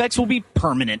 but its effects will be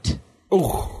permanent.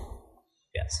 Oh.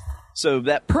 Yes. So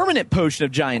that permanent potion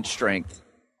of giant strength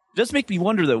does make me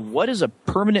wonder, though, what is a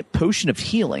permanent potion of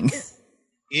healing?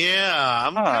 Yeah,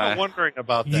 I'm kind of wondering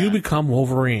about that. You become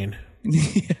Wolverine.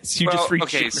 Yes, you just reach.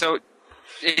 Okay, so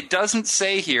it doesn't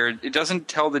say here, it doesn't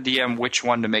tell the DM which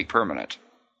one to make permanent.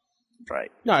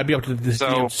 Right. No, I'd be up to the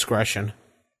DM's discretion.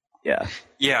 Yeah.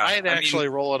 Yeah. I'd actually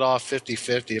roll it off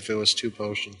 50-50 if it was 2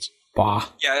 potions. Bah.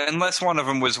 Yeah, unless one of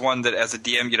them was one that as a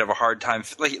DM you'd have a hard time,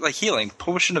 like healing,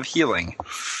 potion of healing.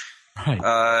 Right.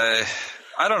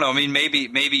 I don't know. I mean,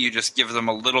 maybe you just give them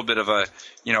a little bit of a,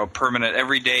 permanent.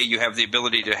 Every day you have the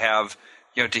ability to have,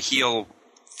 to heal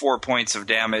 4 points of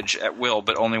damage at will,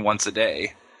 but only once a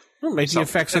day. Well, maybe the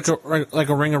effects like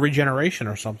a ring of regeneration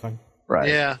or something. Right.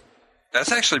 Yeah.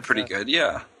 That's actually pretty good,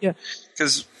 yeah. Yeah.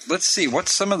 Because let's see,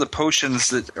 what's some of the potions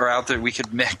that are out there we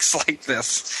could mix like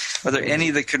this? Are there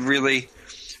any that could really...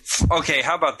 Okay,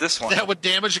 how about this one? That would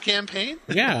damage a campaign?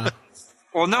 Yeah.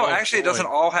 Well, no, actually, it doesn't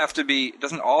all have to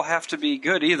be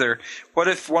good either. What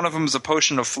if one of them is a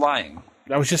potion of flying?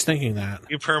 I was just thinking that.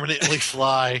 You permanently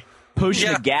fly.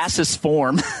 Potion of gaseous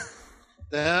form.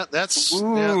 That's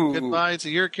goodbye to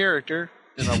your character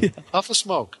in a puff of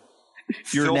smoke.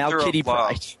 You're Filter now of Kitty love.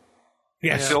 Pryde.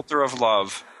 Yes. Filter of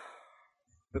love.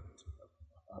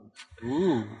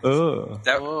 Ooh.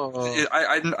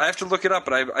 I have to look it up,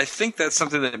 but I think that's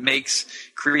something that makes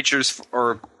creatures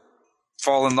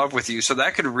fall in love with you. So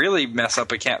that could really mess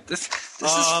up a camp. This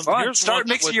is fun. Start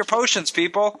mixing your potions,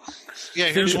 people. Yeah,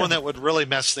 here's one that would really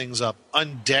mess things up.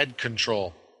 Undead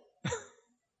control.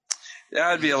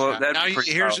 That'd be a little. That'd be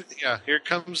pretty here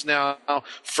comes now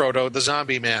Frodo, the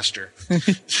zombie master.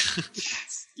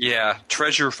 Yeah,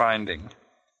 treasure finding.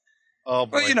 Oh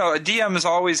boy. Well, a DM has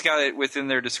always got it within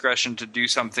their discretion to do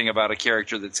something about a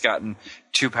character that's gotten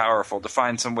too powerful, to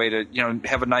find some way to,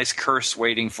 have a nice curse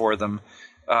waiting for them,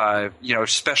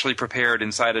 specially prepared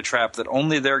inside a trap that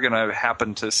only they're going to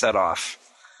happen to set off.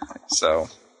 So,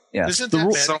 yeah. Isn't that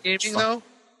metagaming, though?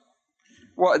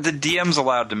 Well, the DM's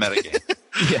allowed to metagame.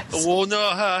 Yes. Well,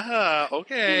 no,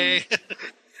 okay.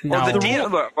 Well, the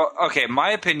DM, okay, my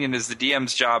opinion is the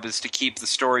DM's job is to keep the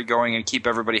story going and keep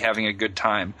everybody having a good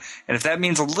time. And if that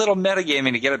means a little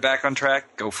metagaming to get it back on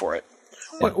track, go for it.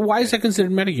 Why is that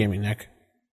considered metagaming, Nick?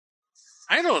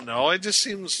 I don't know. It just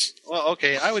seems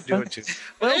I would do it too.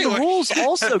 Well, anyway. the rules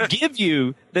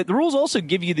also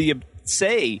give you the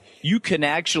say you can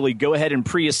actually go ahead and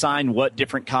pre-assign what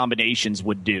different combinations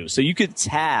would do. So you could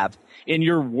have in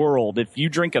your world, if you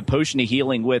drink a potion of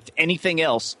healing with anything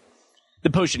else, the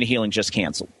potion of healing just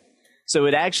canceled. So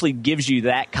it actually gives you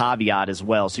that caveat as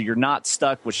well. So you're not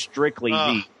stuck with strictly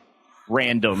the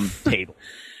random table.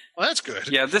 Well, that's good.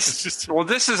 Yeah, this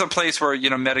is a place where,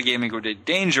 metagaming would be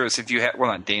dangerous if you had,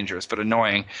 well, not dangerous, but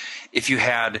annoying, if you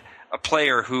had a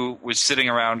player who was sitting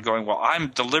around going, well, I'm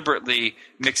deliberately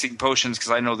mixing potions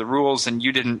because I know the rules and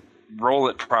you didn't roll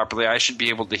it properly. I should be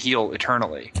able to heal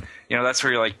eternally. That's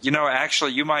where you're like,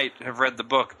 actually, you might have read the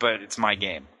book, but it's my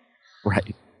game.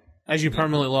 Right. As you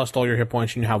permanently lost all your hit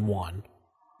points and you have one.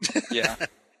 Yeah.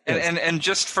 And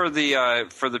just for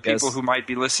the people who might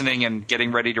be listening and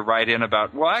getting ready to write in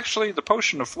about, well, actually, the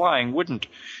potion of flying wouldn't,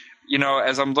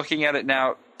 as I'm looking at it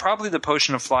now, probably the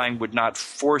potion of flying would not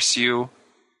force you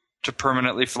to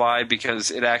permanently fly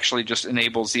because it actually just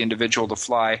enables the individual to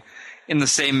fly in the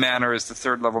same manner as the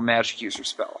third level magic user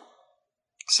spell.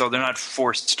 So they're not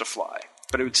forced to fly,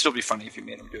 but it would still be funny if you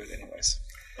made them do it anyways.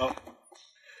 Oh.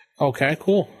 Okay,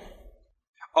 cool.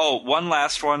 Oh, one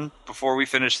last one before we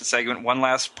finish the segment. One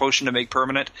last potion to make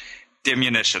permanent.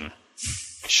 Diminution.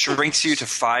 Shrinks you to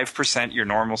 5% your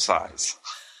normal size.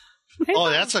 Oh,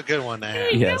 that's a good one to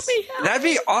have. Yes. That'd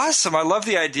be awesome. I love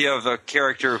the idea of a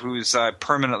character who's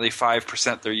permanently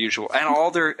 5% their usual, and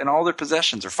all their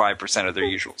possessions are 5% of their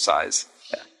usual size.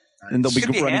 Yeah. And they'll be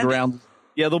running around.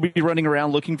 Yeah, they'll be running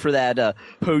around looking for that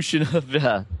potion of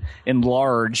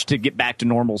enlarge to get back to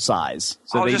normal size.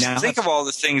 So just think of all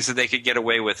the things that they could get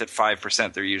away with at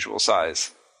 5% their usual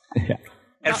size. Yeah.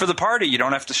 And for the party, you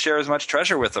don't have to share as much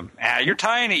treasure with them. You're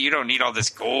tiny. You don't need all this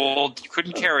gold. You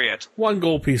couldn't carry it. One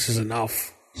gold piece is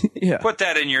enough. Yeah. Put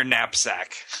that in your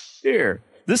knapsack. Here,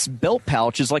 this belt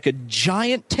pouch is like a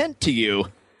giant tent to you.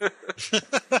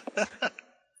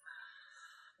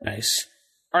 Nice.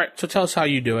 All right, so tell us how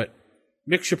you do it.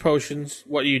 Mix your potions.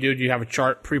 What do? Do you have a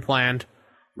chart pre-planned?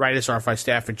 Write us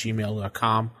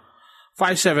rfistaff@gmail.com.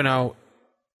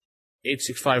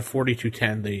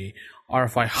 570-865-4210, the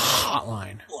RFI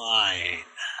hotline.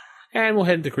 And we'll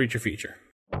head into Creature Feature.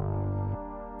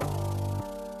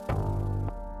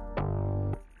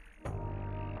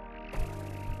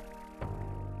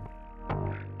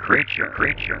 Creature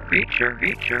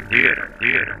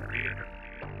Theater.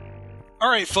 All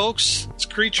right, folks, it's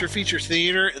Creature Feature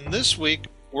Theater, and this week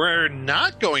we're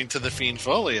not going to the Fiend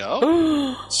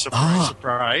Folio. Surprise,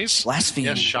 surprise. Blasphemy.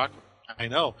 Yes, shock. I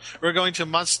know. We're going to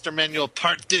Monster Manual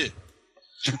Part 2.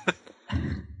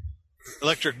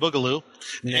 Electric Boogaloo.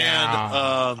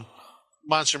 Yeah. And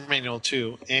Monster Manual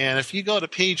 2. And if you go to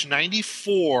page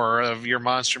 94 of your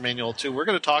Monster Manual 2, we're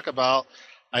going to talk about,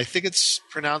 I think it's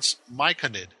pronounced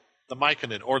Myconid. The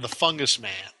Myconid, or the Fungus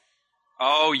Man.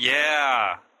 Oh,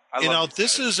 yeah.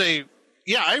 This is I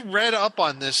read up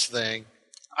on this thing.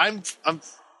 I was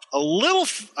a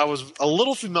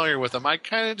little familiar with them. I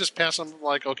kind of just passed them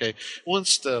like, okay,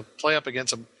 wants to play up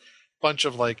against a bunch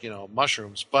of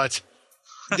mushrooms, but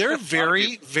they're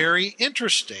very, very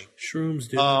interesting. Shrooms,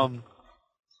 dude.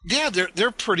 Yeah,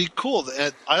 they're pretty cool.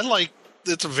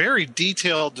 It's a very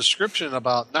detailed description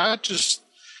about not just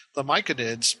the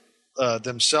myconids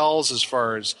themselves, as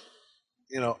far as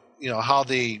how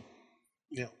they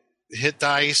hit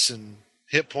dice and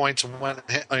hit points and when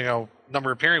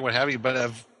number appearing, what have you, but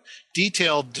a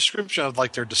detailed description of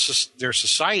their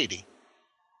society.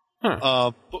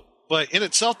 Huh. But in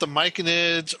itself, the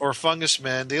myconids or fungus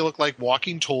men, they look like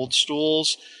walking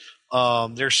toadstools.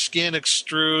 Their skin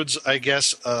extrudes, I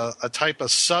guess, a type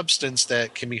of substance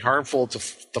that can be harmful to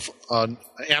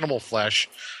animal flesh,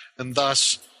 and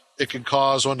thus it can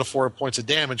cause 1 to 4 points of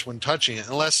damage when touching it.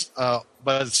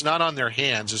 But it's not on their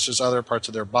hands; it's just other parts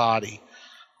of their body.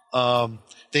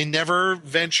 They never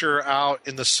venture out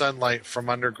in the sunlight from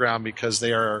underground because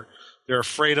they're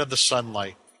afraid of the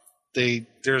sunlight.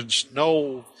 There's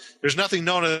nothing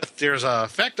known if there's an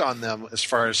effect on them as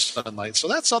far as sunlight. So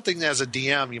that's something that, as a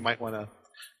DM, you might want to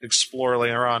explore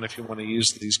later on if you want to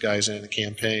use these guys in a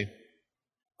campaign.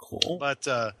 Cool. But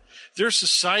their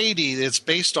society is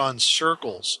based on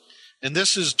circles, and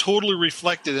this is totally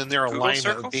reflected in their Google alignment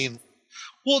circles? of being,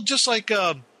 well, just like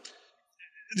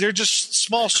they're just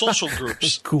small social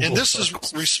groups. Google and this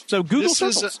circles. So Google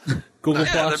Circles. Google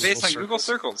Yeah, Plus. they're based on Google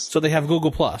Circles. So they have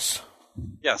Google Plus.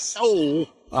 Yes. Oh,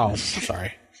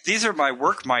 Sorry. These are my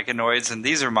work myconoids, and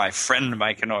these are my friend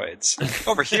myconoids.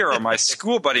 Over here are my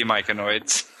school buddy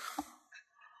myconoids.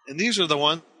 and these are the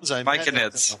ones I met.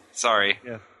 Myconids. Sorry.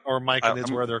 Yeah, or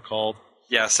myconids, where they're called.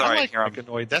 Yeah, sorry. I like Here, I'm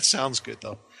myconoid. That sounds good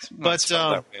though. not But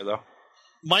spelled that way, though.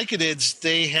 myconids,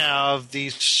 they have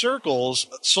these circles,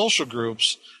 social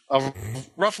groups of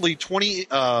roughly 20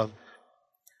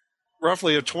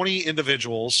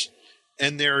 individuals,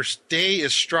 and their day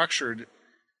is structured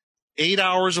 8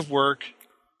 hours of work,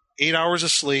 8 hours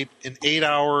of sleep, and 8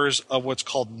 hours of what's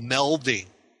called melding.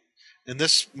 And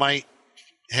this might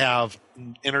have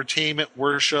entertainment,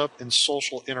 worship, and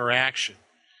social interaction.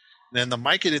 And then the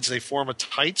myconids, they form a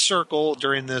tight circle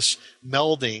during this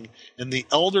melding, and the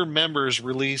elder members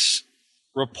release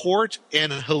report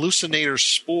and hallucinator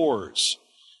spores.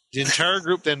 The entire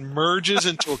group then merges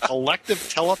into a collective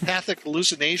telepathic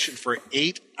hallucination for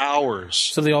 8 hours.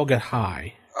 So they all get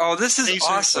high. Oh, this is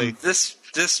Basically. awesome.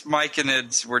 This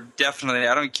myconids were definitely,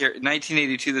 I don't care,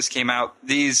 1982 this came out,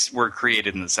 these were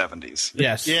created in the 70s.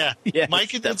 Yes. Yeah. Yes,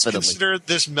 myconids definitely. consider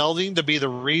this melding to be the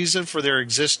reason for their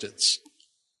existence.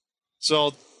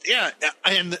 So, yeah,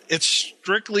 and it's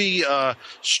strictly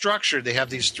structured. They have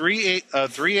these three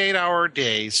 8-hour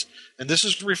days, and this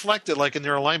is reflected like in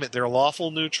their alignment. They're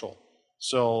lawful neutral.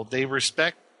 So they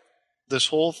respect this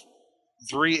whole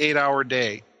 3 8-hour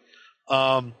day.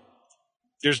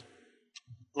 There's,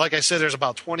 like I said, there's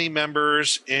about 20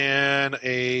 members in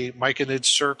a myconid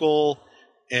circle,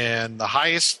 and the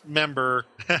highest member,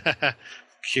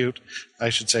 cute, I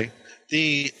should say,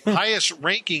 the highest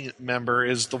ranking member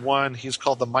is the one, he's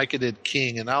called the Myconid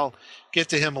King, and I'll get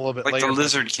to him a little bit Like later. the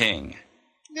Lizard King.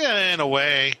 Yeah, in a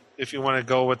way, if you want to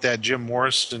go with that Jim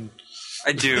Morrison.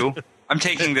 I do. I'm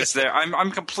taking this there.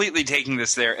 I'm completely taking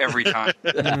this there every time.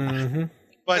 Mm-hmm.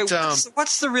 But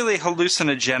what's the really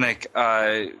hallucinogenic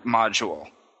module?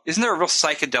 Isn't there a real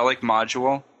psychedelic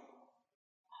module?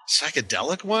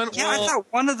 Psychedelic one? Yeah, I thought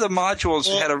one of the modules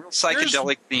had a real there's-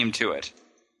 psychedelic theme to it.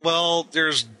 Well,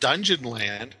 there's Dungeon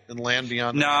Land and Land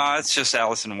Beyond. No, it's just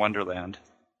Alice in Wonderland.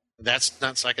 That's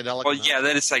not psychedelic. Well, enough. yeah,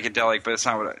 that is psychedelic, but it's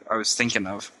not what I was thinking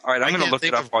of. All right, I'm I going to can't look it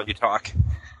think up of- while you talk.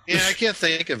 Yeah, I can't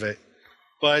think of it.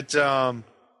 But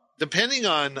depending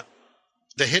on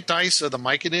the hit dice of the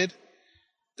myconid,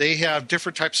 they have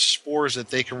different types of spores that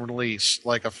they can release.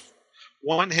 Like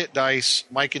one hit dice,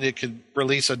 myconid can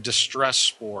release a distress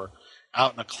spore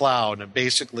out in a cloud, and it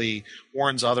basically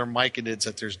warns other myconids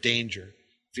that there's danger.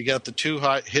 If you got the 2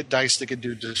 hit dice, they can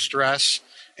do distress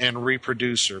and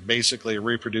reproducer. Basically, a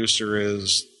reproducer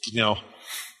is,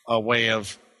 a way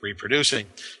of reproducing.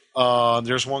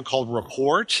 There's one called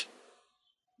report,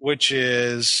 which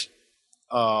is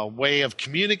a way of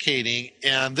communicating,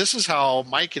 and this is how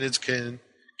myconids can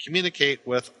communicate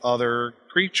with other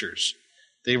creatures.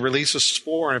 They release a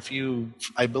spore, and if you,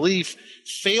 I believe,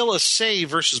 fail a save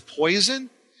versus poison,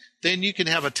 then you can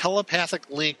have a telepathic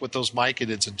link with those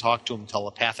myconids and talk to them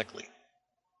telepathically.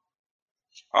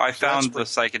 Oh, I found the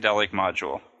psychedelic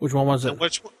module. Which one was it?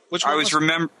 Which I one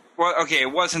was Well, okay,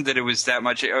 it wasn't that it was that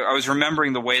much. I was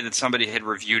remembering the way that somebody had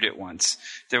reviewed it once.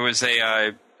 There was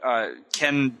a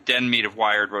Ken Denmead of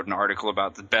Wired wrote an article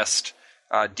about the best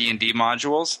D&D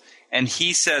modules, and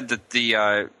he said that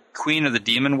the Queen of the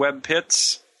Demon Web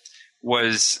Pits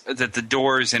was that the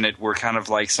doors in it were kind of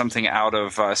like something out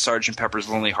of Sgt. Pepper's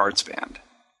Lonely Hearts Band.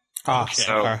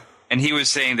 Okay. And he was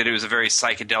saying that it was a very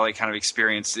psychedelic kind of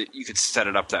experience that you could set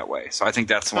it up that way. So I think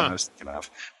that's the one I was thinking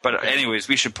of. But anyways,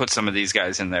 we should put some of these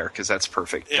guys in there because that's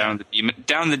perfect. Yeah.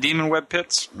 Down the demon web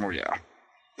pits? Oh, yeah.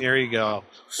 There you go.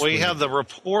 Well, you have the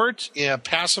report,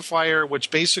 pacifier,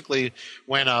 which basically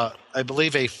when I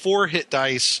believe a 4-hit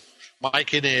dice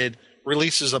myconid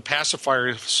releases a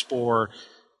pacifier spore,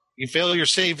 you fail your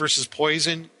save versus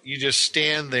poison, you just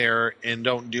stand there and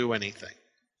don't do anything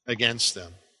against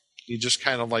them. You just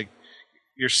kind of like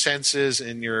your senses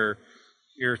and your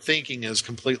thinking is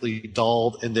completely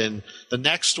dulled, and then the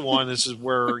next one is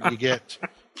where you get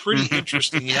pretty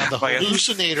interesting. You have the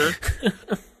hallucinator,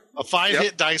 a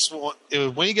 5-hit dice.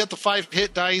 When you get the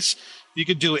 5-hit dice, you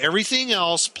could do everything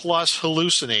else plus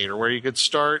hallucinator, where you could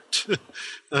start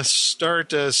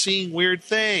seeing weird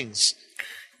things.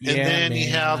 And then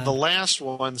you have the last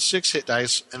one, 6-hit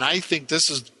dice, and I think this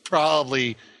is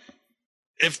probably,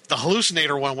 if the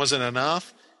hallucinator one wasn't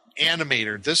enough,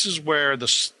 animator. This is where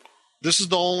this is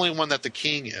the only one that the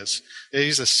king is.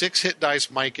 He's a 6-hit dice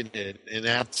myconid, and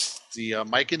that's the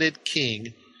myconid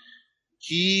king.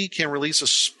 He can release a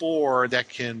spore that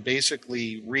can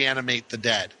basically reanimate the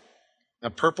dead.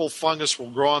 A purple fungus will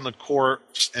grow on the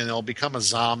corpse, and it'll become a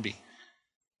zombie.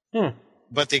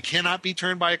 But they cannot be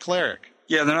turned by a cleric.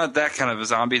 Yeah, they're not that kind of a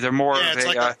zombie. They're more of it's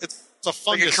a fungus,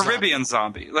 like a Caribbean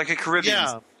zombie. Like a Caribbean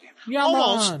zombie. Yeah,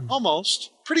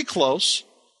 almost, pretty close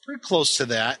to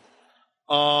that.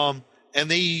 And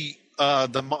the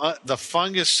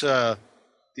fungus, the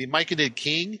myconid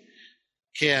king,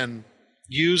 can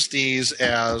use these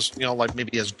as, like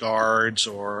maybe as guards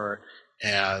or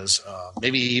as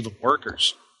maybe even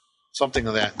workers, something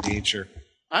of that nature.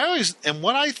 And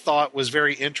what I thought was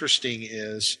very interesting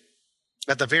is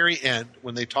at the very end,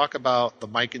 when they talk about the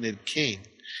Myconid King,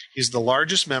 he's the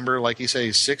largest member, like you say,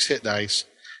 he's 6 hit dice,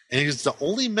 and he's the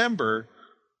only member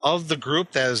of the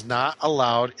group that is not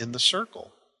allowed in the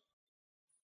circle.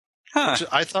 Which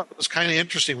I thought was kind of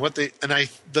interesting.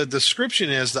 The description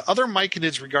is the other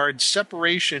Myconids regard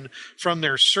separation from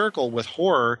their circle with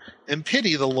horror and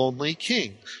pity the lonely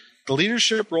king. The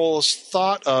leadership role is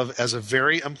thought of as a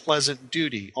very unpleasant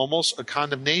duty, almost a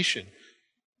condemnation.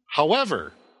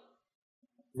 However,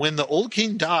 when the old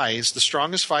king dies, the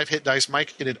strongest 5 hit dice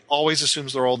Myconid always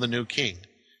assumes the role of the new king.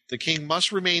 The king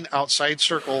must remain outside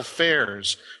circle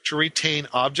affairs to retain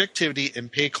objectivity and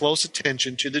pay close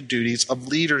attention to the duties of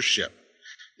leadership.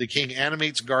 The king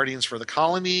animates guardians for the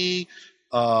colony.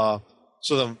 So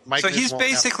he's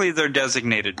basically their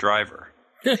designated driver.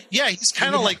 Yeah, he's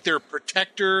kind of like their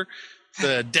protector,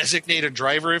 the designated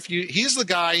driver. He's the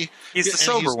guy. He's the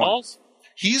sober one.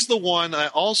 He's the one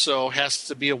that also has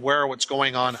to be aware of what's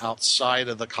going on outside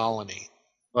of the colony,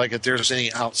 like if there's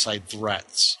any outside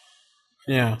threats.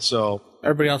 Yeah. So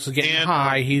everybody else is getting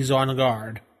high. He's on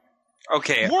guard.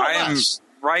 Okay, I am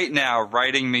right now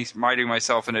writing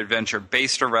myself an adventure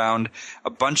based around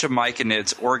a bunch of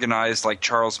Myconids organized like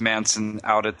Charles Manson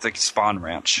out at the Spawn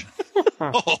Ranch.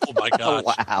 Oh my gosh!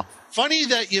 Wow. Funny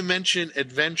that you mentioned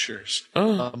adventures.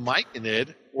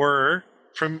 Myconid were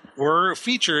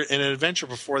featured in an adventure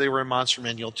before they were in Monster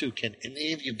Manual 2. Can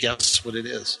any of you guess what it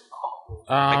is?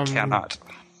 I cannot.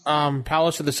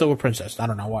 Palace of the Silver Princess. I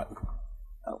don't know what.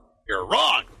 You're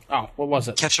wrong. Oh, what was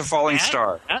it? Catch a Falling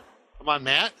Star. Matt? Come on,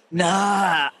 Matt.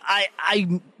 Nah,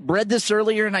 I read this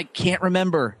earlier and I can't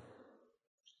remember.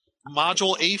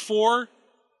 Module A4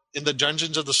 in the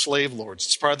Dungeons of the Slave Lords.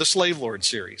 It's part of the Slave Lord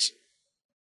series.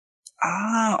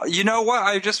 You know what?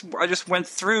 I just went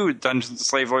through Dungeons of the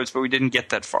Slave Lords, but we didn't get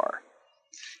that far.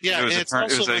 Yeah, it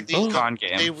was a con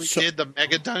game. They did the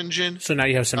Mega Dungeon. So now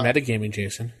you have some metagaming,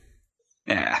 Jason.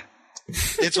 Yeah.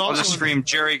 It's also I'll just scream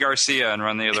Jerry Garcia and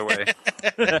run the other way.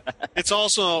 It's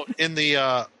also in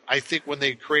the I think when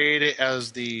they create it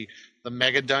as the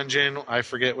Mega Dungeon, I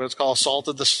forget what it's called, Assault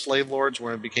of the Slave Lords,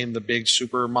 when it became the big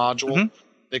super module. Mm-hmm.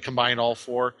 They combined all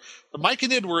 4. The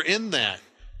Myconid were in that,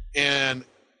 and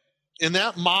in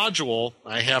that module,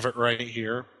 I have it right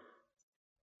here.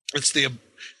 It's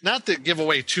not to give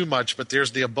away too much, but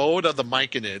there's the abode of the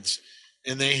Myconids,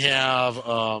 and they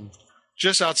have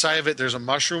just outside of it. There's a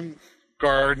mushroom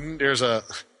garden. There's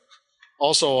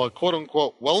also a quote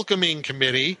unquote welcoming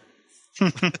committee.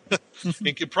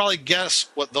 You could probably guess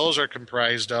what those are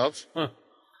comprised of. Huh.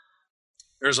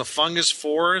 There's a fungus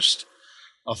forest,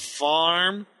 a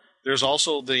farm. There's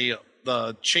also the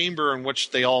chamber in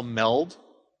which they all meld,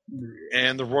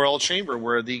 and the royal chamber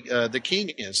where the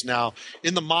king is. Now,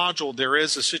 in the module, there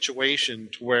is a situation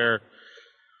to where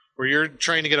you're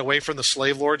trying to get away from the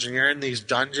slave lords, and you're in these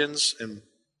dungeons, and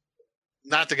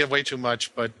not to give away too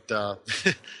much, but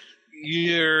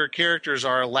your characters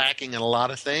are lacking in a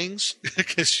lot of things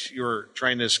because you're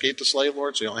trying to escape the slave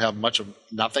lords, so you don't have much of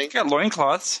nothing. You got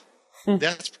loincloths.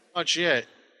 That's pretty much it.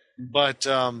 But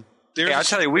I'll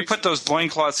tell you, we put those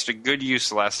loincloths to good use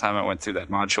the last time I went through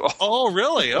that module. Oh,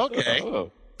 really? Okay.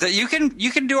 That you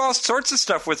can do all sorts of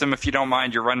stuff with them if you don't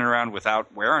mind. You're running around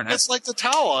without wearing it. It's like the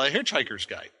towel, a Hitchhiker's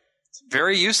Guide. It's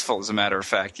very useful, as a matter of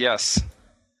fact. Yes.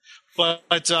 But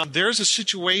there's a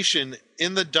situation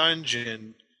in the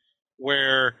dungeon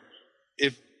where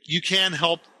if you can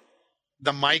help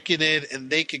the Myconid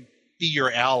and they could be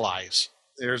your allies.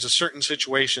 There's a certain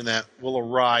situation that will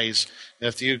arise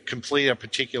if you complete a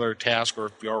particular task, or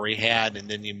if you already had and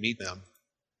then you meet them.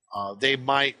 They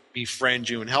might befriend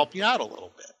you and help you out a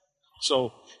little bit.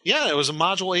 So, yeah, it was a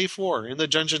module A4 in the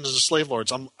Dungeons of the Slave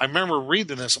Lords. I remember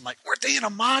reading this. I'm like, were they in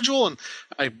a module? And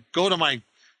I go to my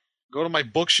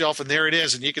bookshelf, and there it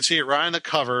is. And you can see it right on the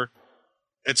cover.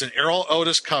 It's an Errol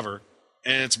Otis cover,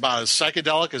 and it's about as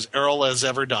psychedelic as Errol has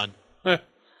ever done.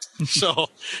 So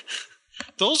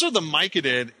those are the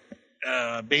Myconid,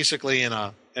 basically in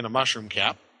a mushroom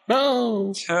cap.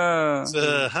 No.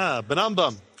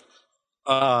 Ba-dum-bum.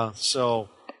 So.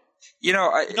 You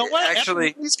know what?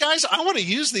 Actually, these guys, I want to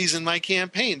use these in my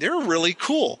campaign. They're really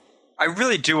cool. I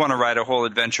really do want to write a whole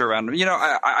adventure around them. You know,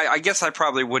 I guess I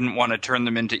probably wouldn't want to turn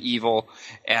them into evil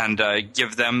and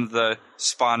give them the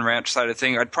Spawn Ranch side of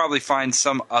thing. I'd probably find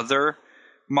some other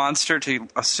monster to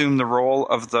assume the role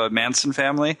of the Manson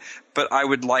family, but I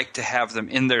would like to have them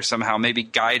in there somehow, maybe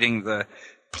guiding the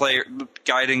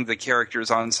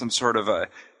characters on some sort of a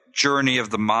journey of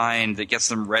the mind that gets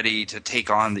them ready to take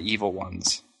on the evil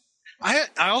ones. I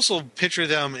also picture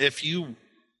them if you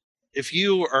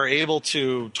are able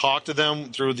to talk to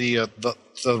them through the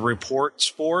report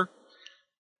spore,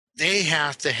 they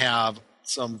have to have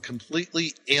some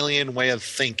completely alien way of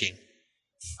thinking.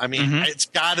 I mean, it's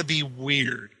got to be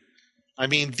weird. I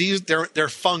mean, they're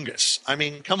fungus. I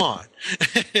mean, come on.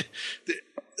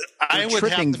 I would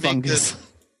have to fungus.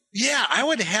 I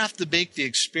would have to make the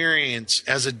experience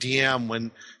as a DM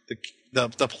when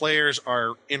the players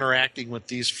are interacting with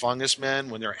these fungus men,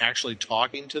 when they're actually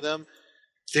talking to them.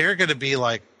 They're going to be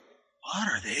like, what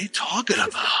are they talking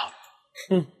about?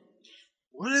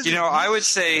 What is I would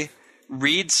say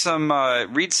read some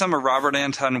of Robert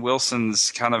Anton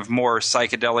Wilson's kind of more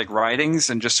psychedelic writings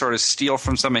and just sort of steal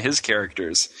from some of his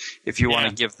characters if you want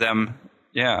to give them,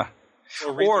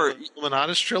 or the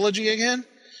Illuminatus trilogy again.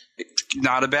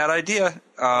 Not a bad idea.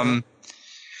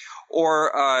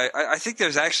 Or I think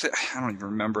there's actually, I don't even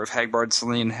remember if Hagbard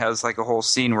Celine has like a whole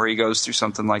scene where he goes through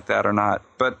something like that or not.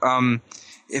 But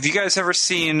have you guys ever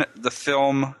seen the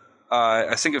film?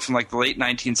 I think it's from like the late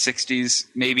 1960s,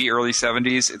 maybe early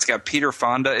 70s. It's got Peter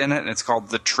Fonda in it, and it's called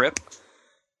The Trip.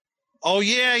 Oh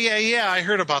yeah. I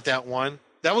heard about that one.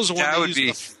 That was the one.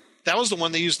 That was the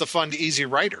one they used to fund Easy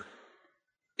Rider.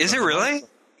 Is it really?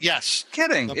 Yes.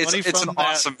 Kidding. It's an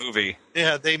awesome movie.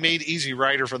 Yeah, they made Easy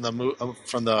Rider from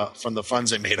the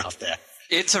funds they made off that.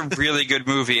 It's a really good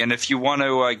movie, and if you want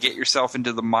to get yourself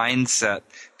into the mindset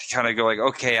to kind of go like,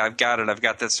 okay, I've got it. I've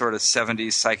got that sort of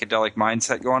 70s psychedelic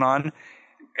mindset going on,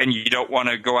 and you don't want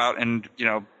to go out and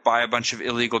buy a bunch of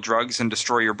illegal drugs and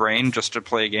destroy your brain just to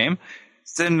play a game,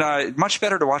 then much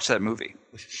better to watch that movie.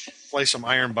 Play some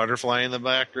Iron Butterfly in the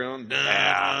background.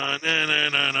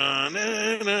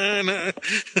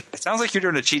 It sounds like you're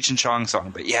doing a Cheech and Chong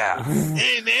song, but yeah.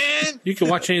 Hey, man! You can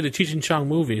watch any of the Cheech and Chong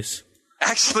movies.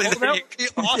 Actually, that would be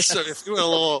awesome if you had a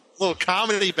little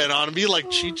comedy bit on and be like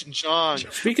Cheech and Chong.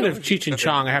 Speaking of Cheech and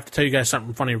Chong, I have to tell you guys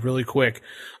something funny really quick.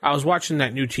 I was watching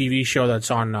that new TV show that's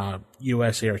on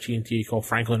USA or TNT called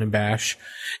Franklin and Bash,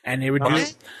 and they were doing,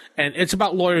 and it's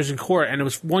about lawyers in court. And it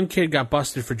was one kid got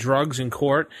busted for drugs in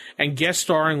court, and guest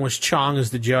starring was Chong as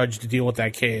the judge to deal with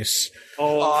that case.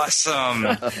 Oh, awesome!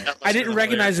 I didn't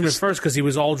recognize him at first because he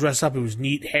was all dressed up. It was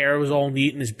neat, hair was all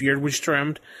neat, and his beard was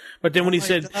trimmed. But then when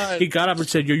he got up and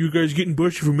said, "Yo, you guys getting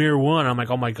busted for marijuana?" I'm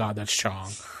like, "Oh my god, that's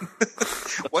Chong."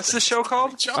 What's the show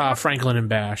called? Franklin and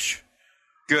Bash.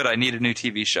 Good. I need a new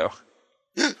TV show.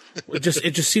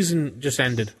 Season just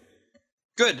ended.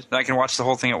 Good. I can watch the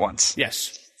whole thing at once.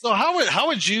 Yes. So how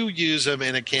would you use them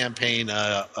in a campaign,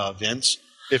 Vince?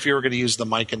 If you were going to use the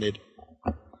Myconid,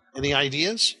 any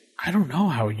ideas? I don't know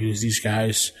how I would use these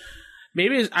guys.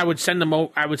 Maybe I would send them.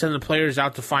 I would send the players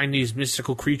out to find these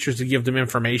mystical creatures to give them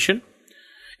information,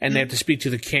 and they have to speak to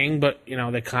the king. But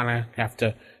they kind of have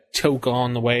to toke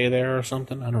on the way there or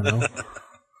something. I don't know.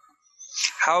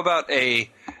 How about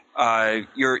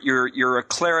you're a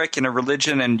cleric in a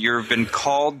religion, and you've been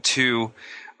called to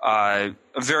a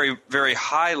very, very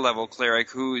high level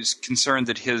cleric who is concerned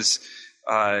that his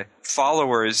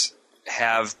followers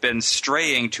have been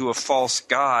straying to a false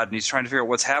god, and he's trying to figure out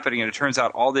what's happening, and it turns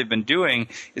out all they've been doing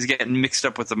is getting mixed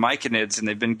up with the Myconids, and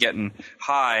they've been getting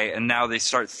high, and now they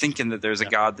start thinking that there's a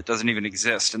god that doesn't even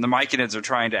exist, and the Myconids are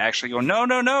trying to actually go,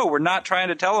 no, we're not trying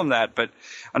to tell them that, but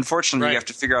unfortunately you have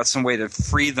to figure out some way to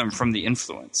free them from the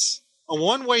influence.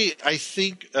 One way I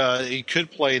think you could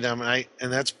play them,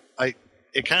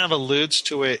 it kind of alludes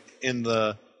to it in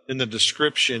the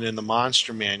description in the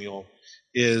monster manual,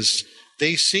 is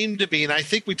they seem to be, and I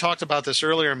think we talked about this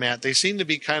earlier, Matt, they seem to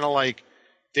be kind of like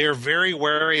they're very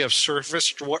wary of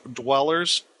surface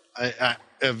dwellers,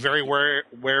 very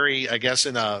wary, I guess,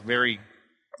 in a very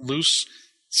loose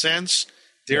sense.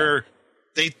 They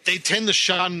tend to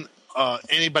shun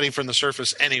anybody from the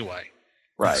surface anyway.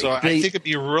 Right. So I think it'd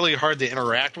be really hard to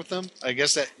interact with them. I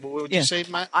guess what would you say,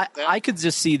 Matt? I could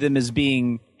just see them as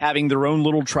having their own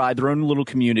little tribe, their own little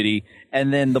community,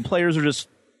 and then the players are just,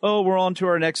 we're on to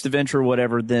our next adventure or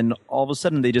whatever. Then all of a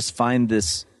sudden they just find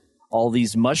all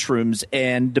these mushrooms,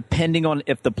 and depending on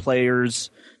if the players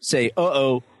say,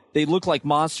 they look like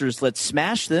monsters, let's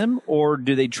smash them, or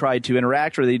do they try to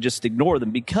interact, or they just ignore them,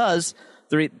 because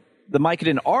the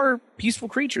Mycodon are peaceful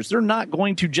creatures. They're not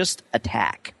going to just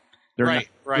attack.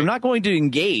 They're not going to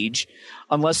engage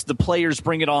unless the players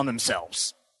bring it on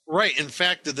themselves. Right. In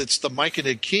fact, it's the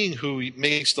Myconid king who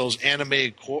makes those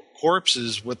animated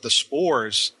corpses with the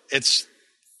spores. It's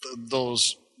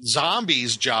those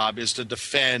zombies' job is to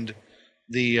defend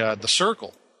the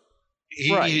circle.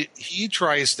 He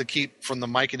tries to keep from the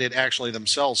Myconid actually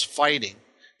themselves fighting.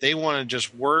 They want to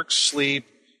just work, sleep,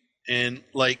 and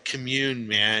like commune,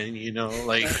 man. You know,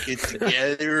 like get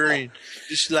together and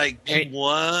just like be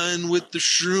one with the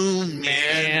shroom,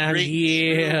 man.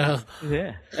 Yeah.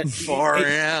 Far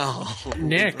out.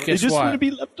 Nick, I guess just what? want to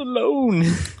be left alone.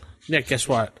 Nick, guess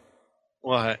what?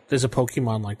 What? There's a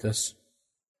Pokemon like this.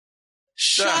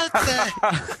 Shut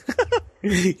that.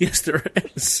 Yes, there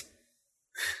is.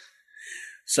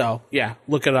 So, yeah,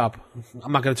 look it up.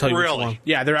 I'm not going to tell you which Really? one.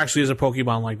 Yeah, there actually is a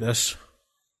Pokemon like this.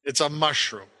 It's a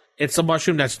mushroom. It's a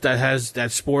mushroom that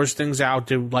spores things out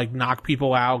to like knock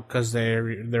people out because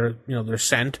they're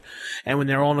sent, and when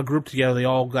they're all in a group together, they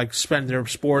all like spend their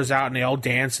spores out and they all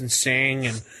dance and sing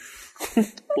and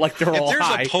like they're all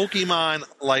high. If there's a Pokemon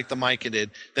like the Myconid,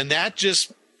 then that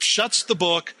just shuts the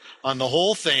book on the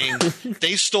whole thing.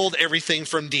 They stole everything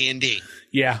from D&D.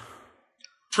 Yeah,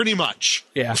 pretty much.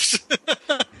 Yeah.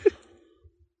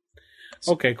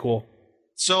 Okay, cool.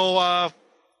 So, I'd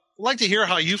like to hear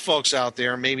how you folks out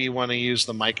there maybe want to use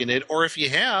the Myconid, or if you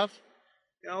have,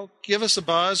 give us a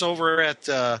buzz over at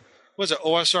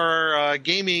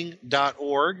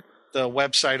osrgaming.org, the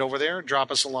website over there. Drop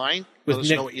us a line. Let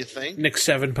us know what you think. Nick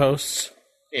 7 posts.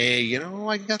 Hey,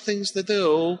 I got things to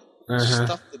do.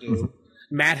 Stuff to do.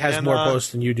 Matt has more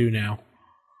posts than you do now.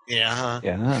 Yeah.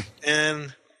 Yeah.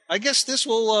 And I guess this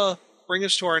will bring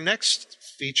us to our next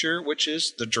feature, which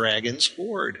is the Dragon's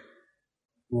Hoard.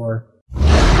 Sure.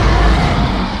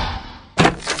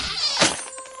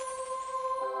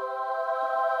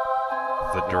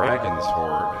 The Dragon's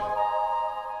Hoard.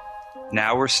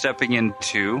 Now we're stepping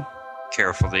into,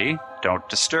 carefully, don't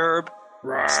disturb.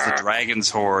 It's the Dragon's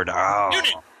Hoard. Oh.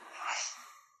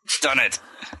 Done it.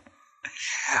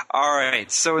 All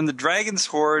right, so in the Dragon's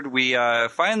Hoard, we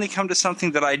finally come to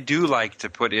something that I do like to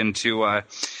put into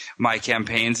my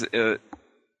campaigns. I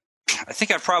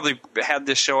think I've probably had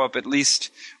this show up at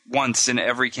least once in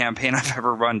every campaign I've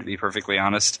ever run, to be perfectly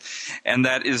honest, and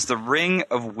that is the Ring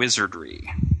of Wizardry.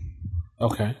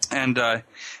 Okay. And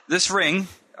this ring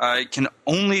can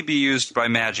only be used by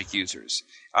magic users.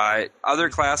 Other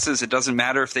classes, it doesn't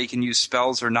matter if they can use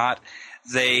spells or not.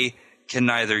 They can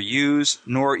neither use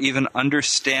nor even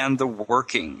understand the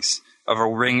workings of a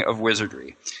Ring of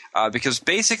Wizardry. Because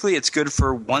basically it's good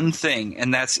for one thing,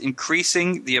 and that's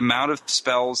increasing the amount of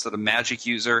spells that a magic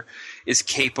user is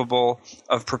capable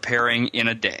of preparing in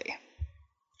a day.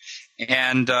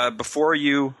 And before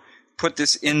you put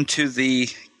this into the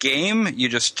game, you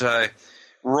just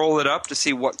roll it up to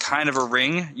see what kind of a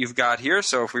ring you've got here.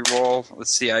 So if we roll,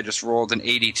 let's see, I just rolled an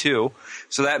 82.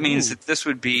 So that means that this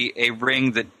would be a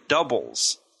ring that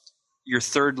doubles your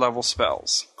third level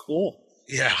spells. Cool.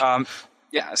 Yeah.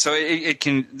 Yeah, so it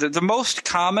can the most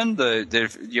common, the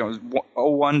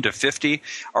 01 to 50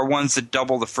 are ones that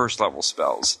double the first level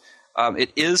spells.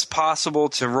 It is possible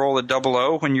to roll a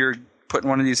 00 when you're putting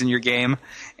one of these in your game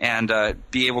and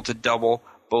be able to double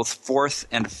both fourth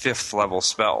and fifth level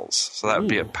spells. So that would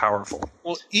be a powerful.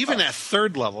 Well, even at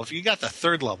third level, if you got the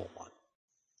third level one,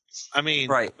 I mean,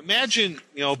 right. Imagine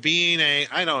being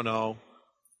I don't know,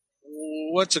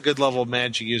 what's a good level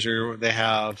magic user? They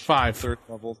have 5 third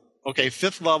level. Okay,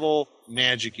 fifth level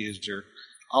magic user.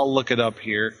 I'll look it up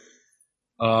here.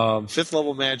 Fifth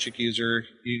level magic user.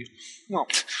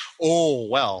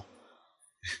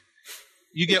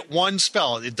 You get one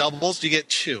spell. It doubles. You get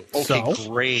 2. Okay, So,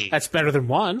 great. That's better than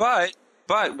 1. But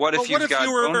what if you've got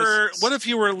bonuses? What if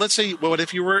you were? Let's say. What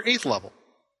if you were 8th level?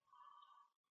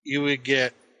 You would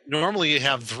get. Normally, you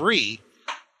have 3.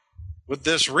 With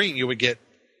this ring, you would get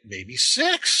maybe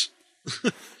 6.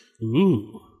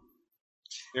 Ooh.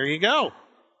 There you go.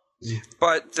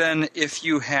 But then if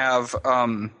you have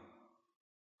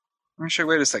actually,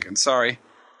 wait a second, sorry. I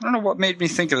don't know what made me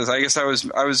think of this. I guess I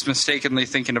was mistakenly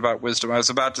thinking about wisdom. I was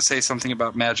about to say something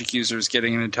about magic users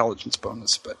getting an intelligence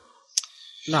bonus, but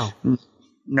No.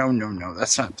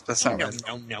 That's not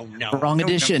No. Wrong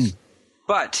edition.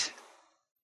 But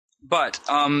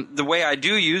the way I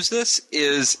do use this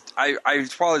is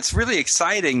while it's really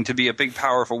exciting to be a big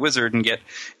powerful wizard and get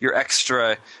your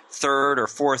extra third or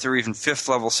fourth or even fifth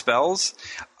level spells,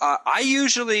 I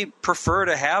usually prefer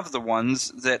to have the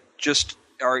ones that just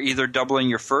are either doubling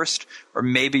your first or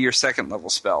maybe your second level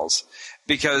spells.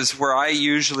 Because where I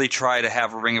usually try to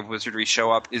have a Ring of Wizardry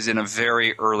show up is in a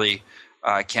very early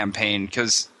campaign,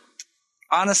 because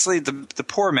honestly, the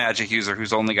poor magic user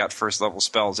who's only got first level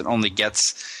spells and only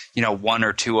gets 1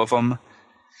 or 2 of them,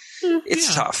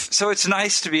 it's tough. So it's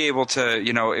nice to be able to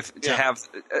have.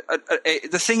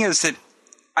 The thing is that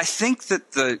I think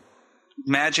that the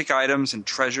magic items and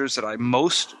treasures that I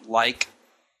most like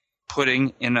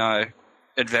putting in a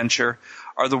adventure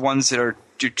are the ones that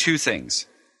do 2 things.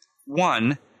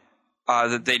 One,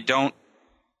 that they don't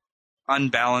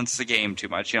unbalance the game too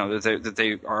much. That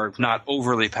they are not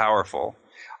overly powerful,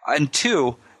 and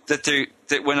 2,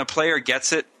 that when a player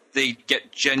gets it, they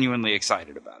get genuinely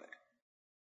excited about it.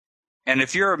 And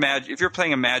if you're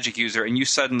playing a magic user and you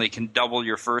suddenly can double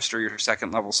your first or your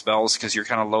second level spells because you're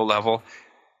kind of low level,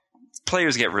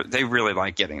 players they really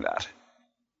like getting that.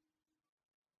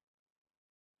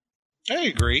 I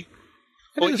agree.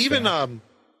 Well, even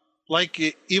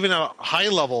even a high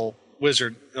level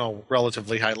wizard,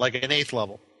 relatively high, like an 8th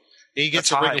level, he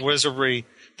gets a ring of wizardry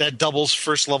that doubles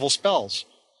first level spells.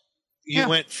 You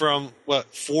went from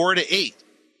 4 to 8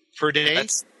 per day.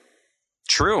 That's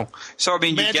true. So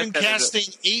imagine you get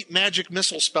casting 8 magic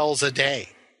missile spells a day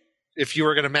if you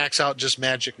were going to max out just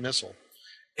magic missile.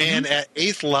 And at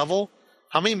 8th level,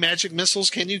 how many magic missiles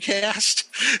can you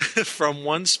cast from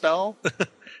one spell?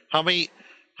 How many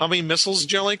missiles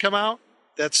generally come out?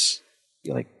 That's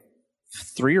like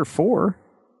 3 or 4.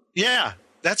 Yeah,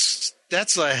 that's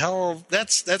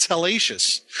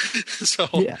hellacious. So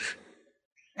yeah.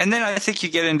 And then I think you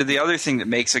get into the other thing that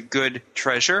makes a good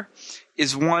treasure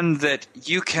is one that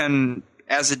you can,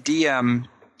 as a DM,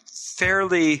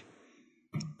 fairly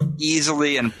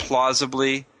easily and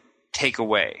plausibly take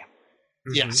away.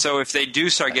 Yeah. So if they do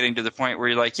start getting to the point where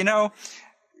you're like,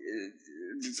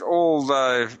 old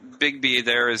Bigby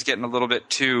there is getting a little bit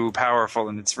too powerful,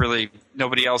 and it's really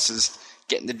nobody else is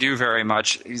getting to do very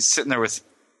much. He's sitting there with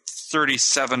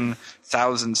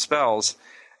 37,000 spells.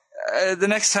 The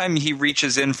next time he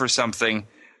reaches in for something,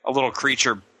 a little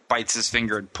creature bites his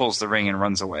finger and pulls the ring and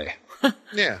runs away.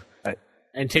 Yeah.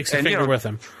 And takes the finger with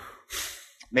him.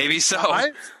 Maybe so.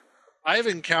 I've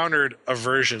encountered a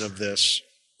version of this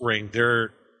ring.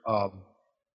 There, a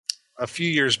few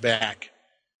years back,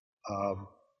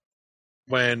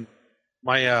 when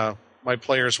my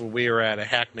players, when we were at a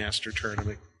Hackmaster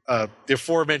tournament, the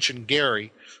aforementioned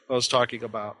Gary I was talking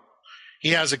about, he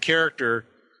has a character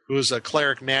who's a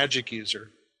cleric magic user.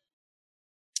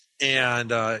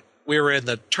 And we were in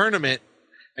the tournament.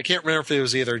 I can't remember if it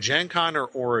was either Gen Con or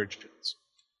Origins.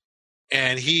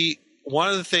 And one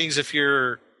of the things, if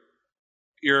you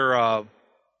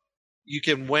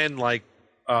can win like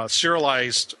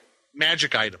serialized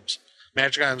magic items.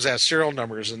 Magic items have serial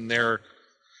numbers, and they're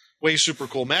way super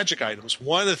cool magic items.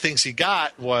 One of the things he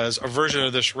got was a version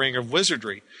of this Ring of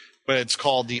Wizardry, but it's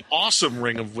called the Awesome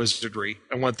Ring of Wizardry.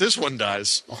 And what this one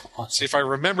does, if I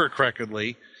remember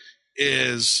correctly,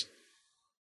 it's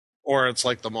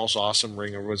like the most awesome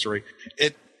Ring of Wizardry.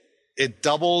 It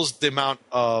doubles the amount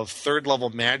of 3rd level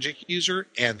magic user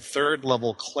and 3rd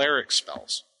level cleric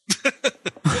spells.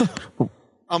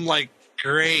 I'm like,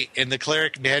 great, and the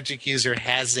cleric magic user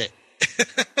has it.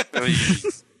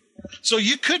 So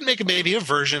you could make maybe a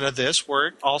version of this where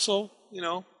it also,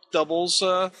 doubles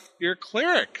your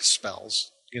cleric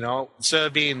spells. Instead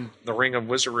of being the Ring of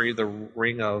Wizardry, the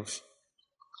Ring of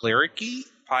Clericy?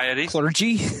 Piety.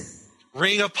 Clergy?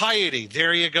 Ring of Piety.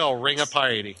 There you go, Ring of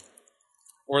Piety.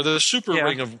 Or the Super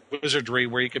Ring of Wizardry,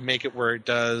 where you can make it where it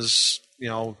does,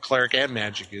 cleric and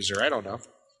magic user. I don't know.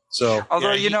 So,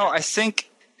 although I think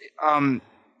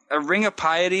a Ring of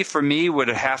Piety for me would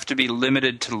have to be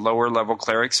limited to lower level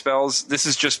cleric spells. This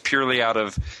is just purely out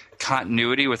of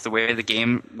continuity with the way the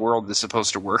game world is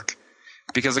supposed to work.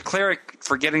 Because a cleric,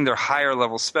 for getting their higher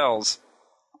level spells,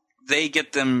 they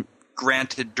get them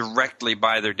granted directly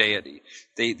by their deity.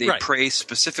 They pray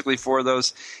specifically for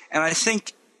those, and I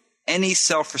think any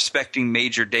self-respecting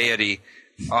major deity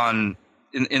in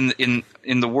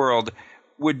the world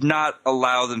would not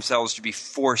allow themselves to be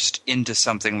forced into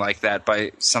something like that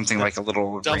by something like a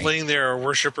little doubling their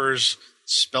worshippers'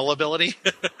 spell ability.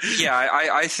 Yeah,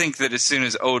 I think that as soon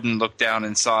as Odin looked down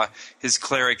and saw his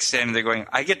cleric standing there going,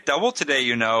 "I get double today,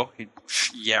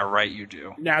 yeah, right, you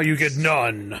do. Now you get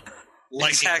none.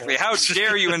 Exactly. How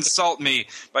dare you insult me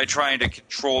by trying to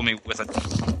control me with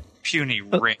a puny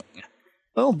ring?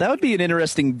 Well, that would be an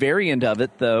interesting variant of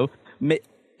it, though.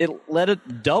 Let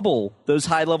it double those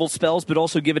high-level spells, but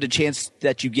also give it a chance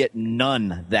that you get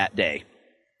none that day.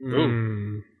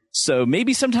 Mm. So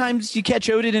maybe sometimes you catch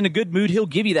Odin in a good mood, he'll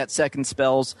give you that second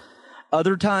spells.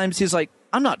 Other times he's like,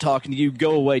 I'm not talking to you,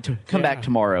 go away, come back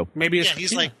tomorrow. Maybe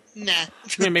he's like, nah.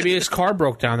 Maybe his car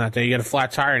broke down that day. He got a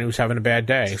flat tire and he was having a bad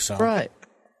day. So right.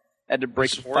 Had to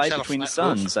break the fight between the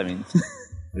sons, I mean.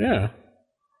 Yeah.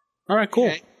 All right, cool.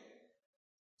 Okay.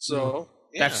 So,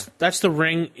 yeah. That's the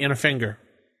ring in a finger.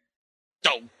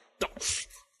 Don't.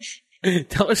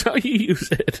 Tell us how you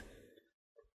use it.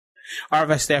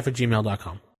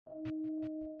 rfstaff@gmail.com.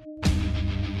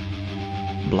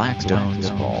 Blackstone's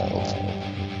Vault.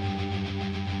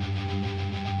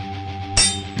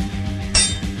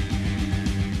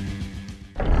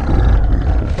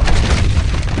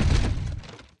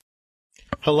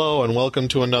 Hello, and welcome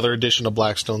to another edition of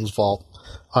Blackstone's Vault.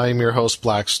 I am your host,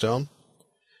 Blackstone.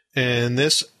 In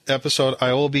this episode,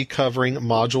 I will be covering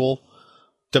Module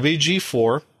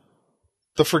WG4,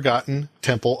 The Forgotten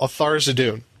Temple of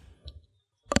Tharizdun,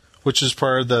 which is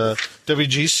part of the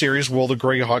WG series, World of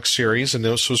Greyhawk series, and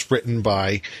this was written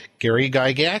by Gary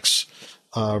Gygax,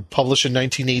 published in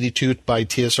 1982 by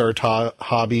TSR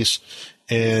Hobbies,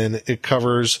 and it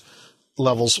covers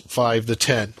levels 5 to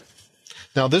 10.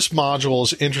 Now, this module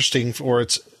is interesting for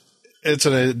it's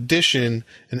an addition,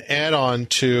 an add-on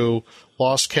to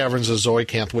Lost Caverns of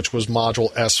Zoicanth, which was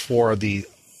Module S4 of the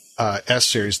S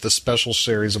series, the special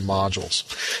series of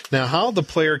modules. Now, how the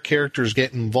player characters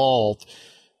get involved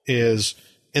is,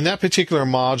 in that particular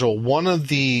module, one of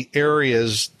the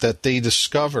areas that they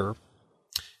discover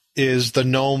is the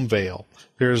Gnome Vale.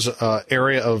 There's an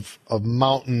area of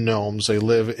mountain gnomes. They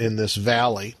live in this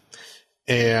valley,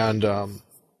 and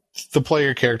the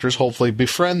player characters hopefully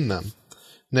befriend them.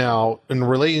 Now, in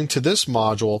relating to this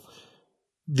module,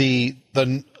 the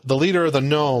leader of the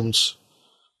gnomes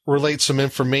relates some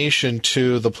information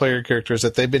to the player characters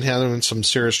that they've been having some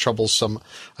serious trouble. Some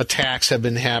attacks have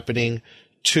been happening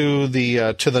to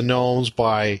the gnomes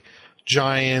by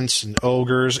giants and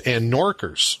ogres and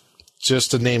Norkers,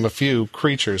 just to name a few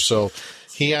creatures. So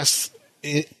he asked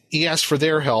for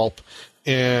their help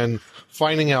in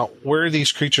finding out where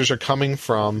these creatures are coming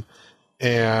from,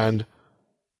 and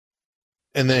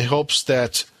in the hopes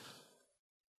that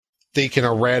they can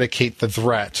eradicate the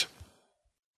threat.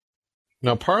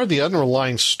 Now, part of the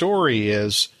underlying story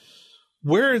is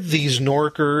where these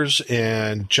Norkers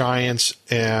and giants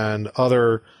and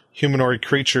other humanoid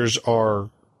creatures are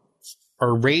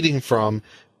raiding from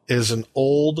is an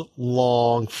old,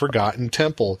 long, forgotten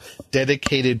temple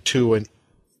dedicated to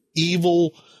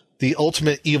the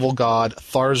ultimate evil god,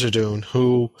 Tharizdun,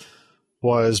 who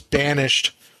was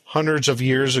banished hundreds of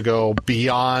years ago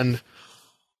beyond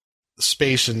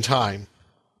space and time.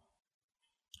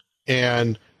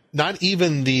 And not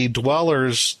even the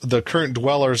current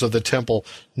dwellers of the temple,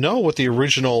 know what the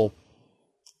original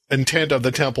intent of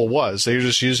the temple was. They're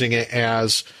just using it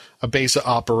as a base of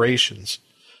operations.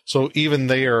 So even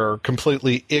they are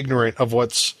completely ignorant of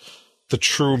what's the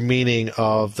true meaning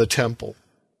of the temple.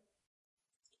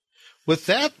 With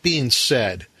that being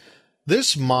said,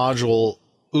 this module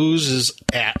oozes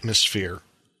atmosphere.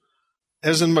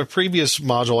 As in my previous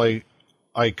module,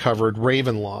 I covered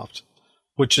Ravenloft,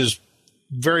 which is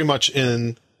very much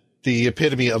in the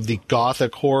epitome of the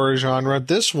gothic horror genre.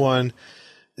 This one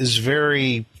is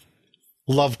very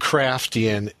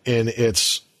Lovecraftian in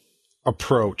its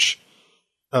approach.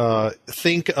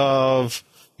 Think of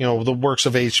the works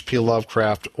of H.P.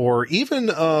 Lovecraft, or even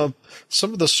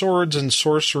some of the swords and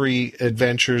sorcery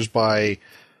adventures by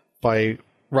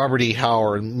Robert E.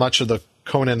 Howard, and much of the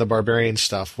Conan the Barbarian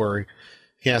stuff, where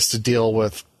he has to deal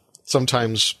with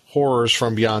sometimes horrors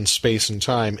from beyond space and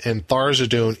time. And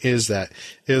Tharizdun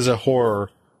is a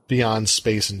horror beyond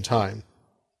space and time.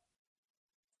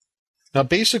 Now,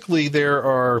 basically, there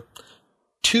are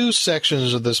two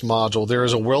sections of this module. There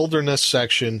is a wilderness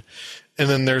section, and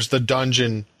then there's the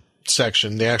dungeon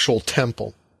section, the actual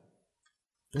temple.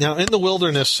 Now, in the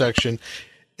wilderness section,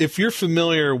 if you're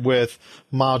familiar with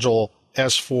Module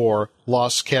S4,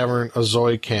 Lost Cavern of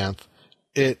Zoicanth,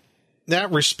 in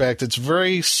that respect, it's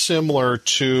very similar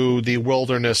to the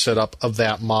wilderness setup of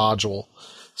that module.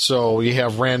 So you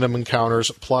have random encounters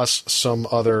plus some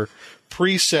other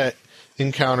preset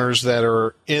encounters that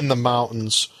are in the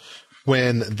mountains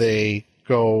when the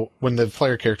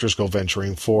player characters go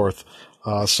venturing forth.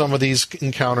 Some of these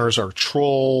encounters are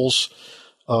trolls.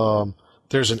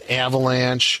 There's an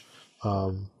avalanche.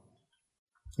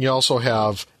 You also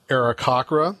have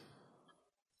Aarakocra,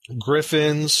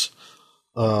 griffins,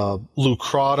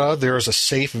 Lucrata. There's a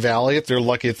safe valley if they're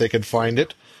lucky if they can find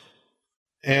it.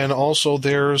 And also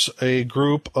there's a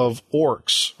group of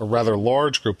orcs, a rather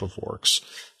large group of orcs,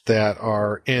 that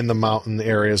are in the mountain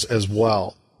areas as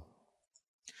well.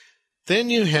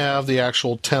 Then you have the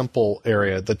actual temple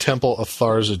area, the Temple of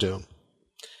Tharizdun.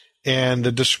 And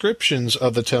the descriptions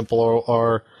of the temple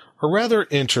are rather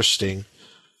interesting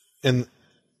in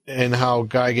how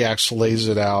Gygax lays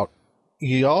it out.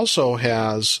 He also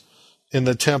has, in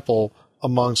the temple,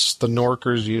 amongst the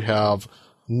Norkers, you have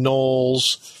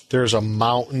gnolls, there's a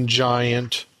mountain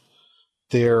giant,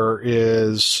 there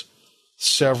is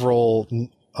several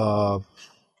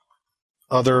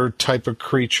other type of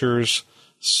creatures,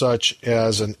 such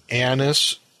as an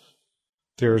Annis,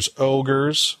 there's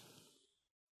ogres,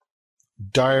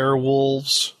 dire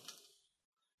wolves,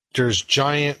 there's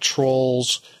giant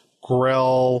trolls,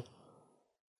 Grell,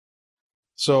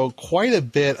 So quite a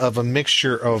bit of a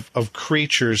mixture of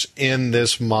creatures in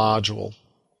this module.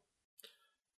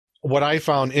 What I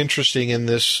found interesting in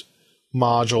this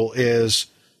module is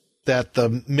that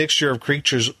the mixture of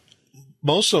creatures,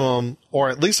 most of them,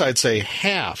 or at least I'd say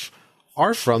half,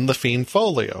 are from the Fiend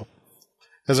Folio.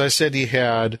 As I said, you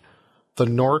had the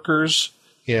Norkers,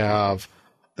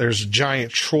 there's a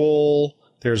giant troll,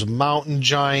 there's a mountain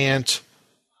giant,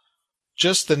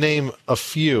 just to name a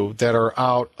few that are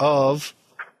out of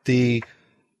the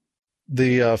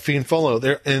Fiend Folio.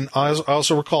 There, and I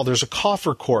also recall there's a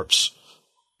Coffer Corpse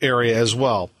area as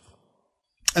well.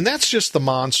 And that's just the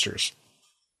monsters.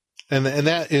 And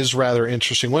that is rather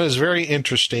interesting. What is very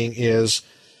interesting is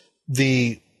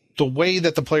the way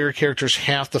that the player characters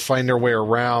have to find their way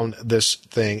around this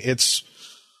thing. It's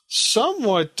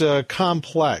somewhat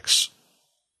complex.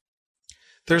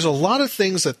 There's a lot of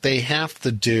things that they have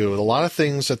to do, a lot of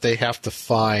things that they have to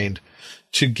find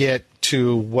to get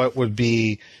to what would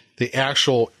be the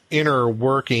actual inner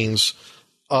workings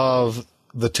of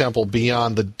the temple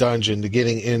beyond the dungeon, to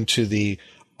getting into the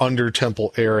under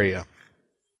temple area.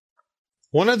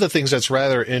 One of the things that's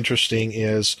rather interesting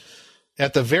is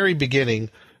at the very beginning,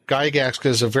 Gygax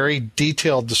gives a very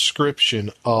detailed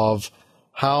description of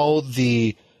how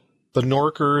the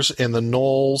Norkers and the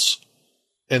Gnolls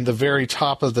and the very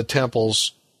top of the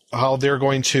temples, how they're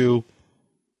going to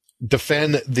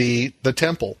defend the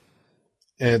temple.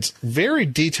 And it's very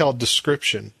detailed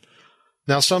description.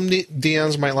 Now, some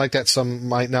DMs might like that, some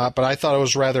might not, but I thought it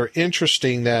was rather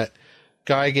interesting that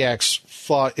Gygax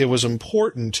thought it was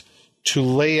important to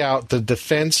lay out the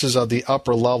defenses of the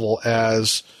upper level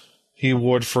as he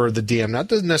would for the DM. That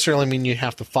doesn't necessarily mean you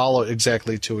have to follow it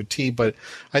exactly to a T, but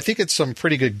I think it's some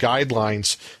pretty good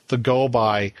guidelines to go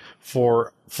by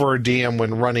for a DM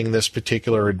when running this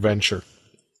particular adventure.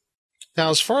 Now,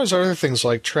 as far as other things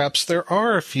like traps, there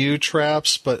are a few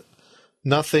traps, but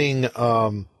nothing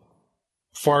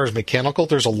far as mechanical.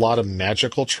 There's a lot of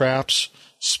magical traps,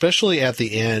 especially at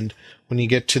the end when you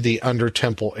get to the under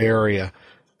temple area.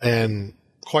 And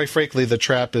quite frankly, the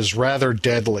trap is rather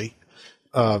deadly.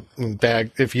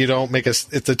 If you don't make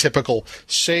it's a typical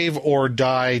save or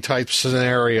die type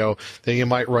scenario that you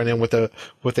might run in with a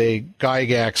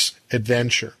Gygax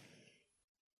adventure.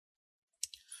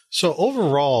 So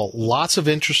overall, lots of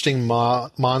interesting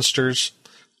monsters,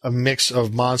 a mix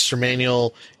of Monster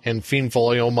Manual and Fiend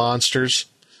Folio monsters,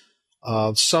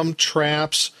 some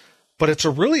traps, but it's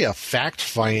really a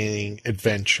fact-finding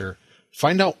adventure.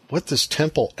 Find out what this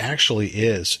temple actually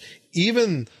is.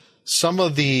 Even some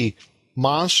of the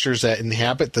monsters that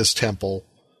inhabit this temple,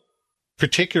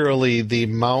 particularly the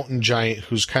mountain giant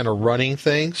who's kind of running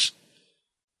things,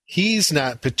 he's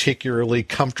not particularly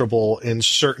comfortable in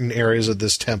certain areas of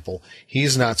this temple.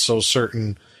 He's not so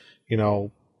certain,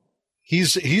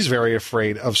 he's very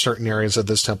afraid of certain areas of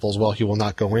this temple as well he will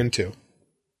not go into.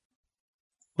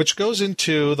 Which goes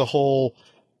into the whole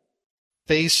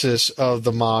basis of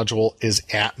the module is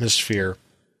atmosphere.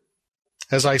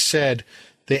 As I said,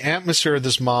 the atmosphere of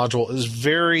this module is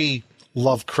very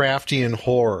Lovecraftian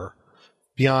horror,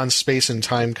 beyond space and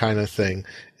time kind of thing.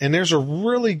 And there's a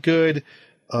really good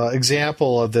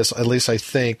example of this, at least I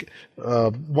think.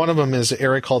 One of them is an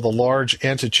area called the Large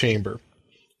Antechamber.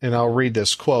 And I'll read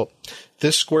this quote.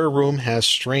 This square room has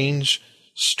strange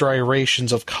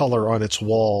striations of color on its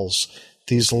walls.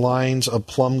 These lines of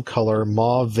plum color,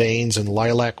 mauve veins, and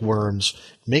lilac worms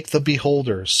make the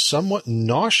beholder somewhat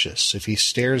nauseous if he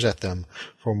stares at them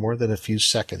for more than a few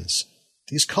seconds.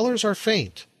 These colors are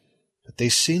faint, but they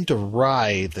seem to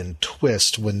writhe and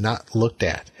twist when not looked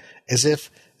at, as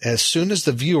if as soon as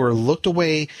the viewer looked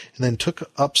away and then took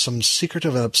up some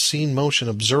secretive and obscene motion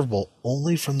observable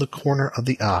only from the corner of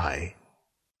the eye.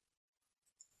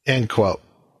 End quote.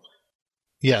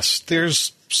 Yes,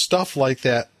 there's stuff like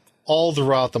that all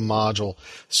throughout the module.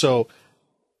 So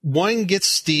one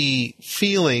gets the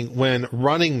feeling when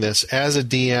running this as a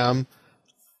DM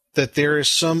that there is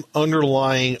some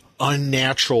underlying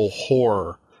unnatural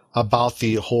horror about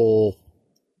the whole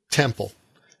temple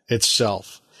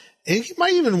itself. And you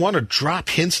might even want to drop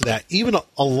hints of that even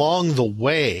along the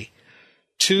way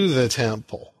to the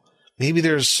temple. Maybe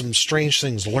there's some strange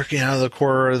things lurking out of the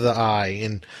corner of the eye,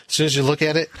 and as soon as you look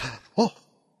at it, oh,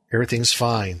 everything's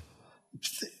fine.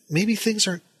 Maybe things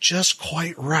aren't just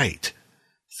quite right.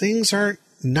 Things aren't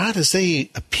not as they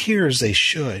appear as they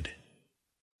should.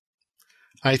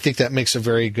 I think that makes a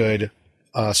very good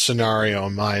scenario,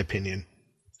 in my opinion.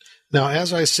 Now,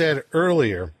 as I said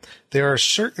earlier, there are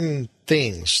certain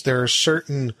things, there are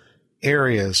certain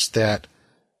areas that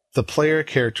the player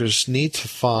characters need to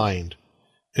find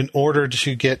in order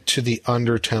to get to the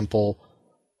under temple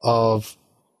of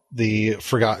the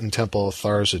Forgotten Temple of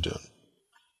Thar-Zadun.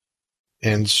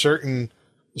 And certain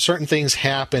things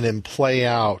happen and play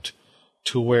out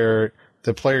to where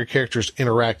the player characters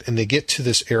interact, and they get to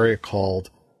this area called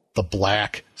the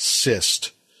Black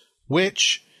Cyst,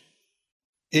 which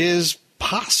is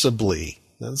possibly,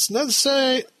 it's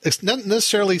not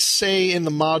necessarily say in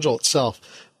the module itself,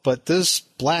 but this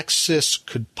Black Cyst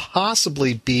could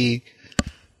possibly be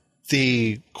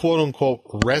the quote-unquote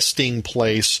resting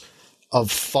place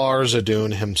of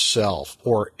Thar-Zadun himself,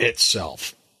 or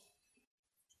itself.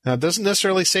 Now, it doesn't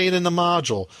necessarily say it in the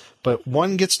module, but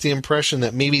one gets the impression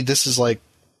that maybe this is like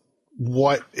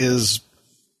what is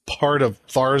part of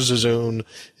Thar-Zadun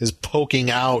is poking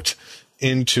out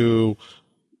into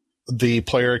the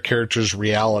player character's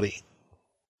reality.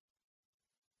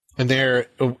 And there,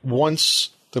 once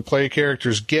the player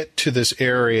characters get to this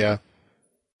area,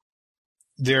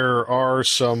 there are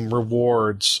some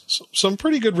rewards, some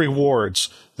pretty good rewards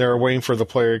that are waiting for the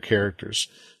player characters.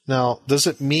 Now, does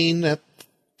it mean that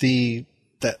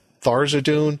that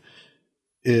Thar-Zadun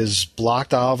is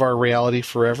blocked out of our reality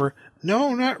forever?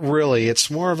 No, not really.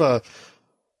 It's more of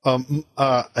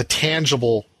a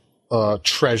tangible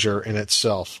treasure in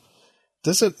itself.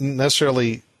 Doesn't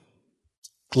necessarily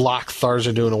lock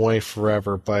Thar-Zadun away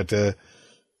forever, but it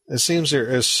seems there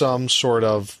is some sort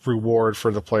of reward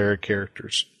for the player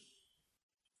characters.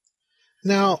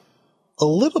 Now, a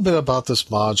little bit about this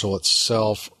module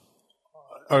itself,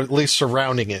 or at least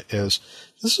surrounding it, is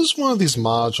this is one of these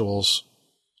modules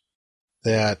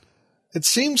that it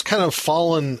seems kind of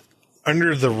fallen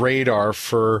under the radar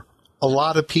for a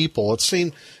lot of people. It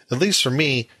seemed, at least for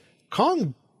me,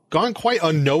 gone quite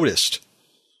unnoticed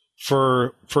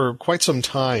for quite some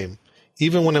time,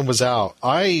 even when it was out.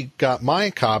 I got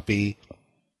my copy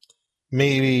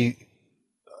maybe,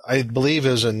 I believe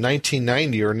it was in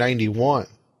 1990 or 91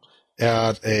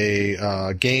 at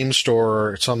a game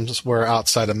store somewhere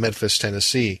outside of Memphis,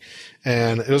 Tennessee.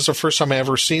 And it was the first time I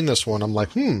ever seen this one. I'm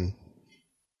like,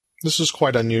 this is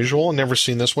quite unusual. Never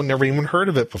seen this one, never even heard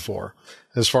of it before,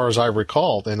 as far as I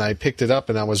recalled. And I picked it up,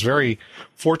 and I was very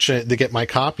fortunate to get my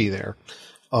copy there.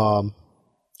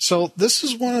 So this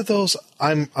is one of those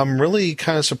I'm really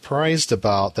kind of surprised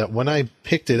about, that when I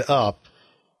picked it up,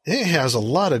 it has a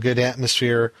lot of good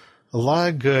atmosphere, a lot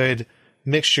of good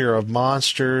mixture of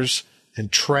monsters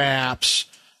and traps.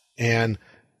 And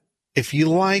if you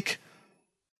like,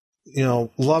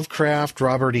 Lovecraft,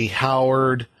 Robert E.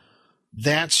 Howard,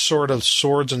 that sort of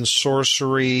swords and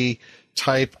sorcery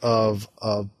type of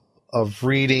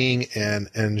reading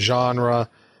and genre,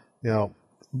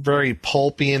 very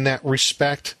pulpy in that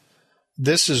respect,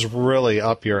 this is really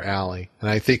up your alley, and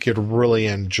I think you'd really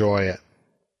enjoy it.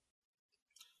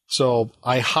 So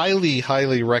I highly,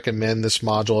 highly recommend this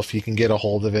module if you can get a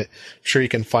hold of it. I'm sure you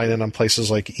can find it on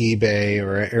places like eBay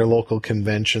or at your local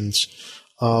conventions.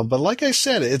 But like I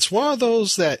said, it's one of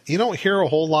those that you don't hear a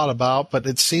whole lot about, but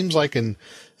it seems like at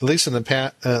least in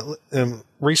the in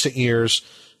recent years,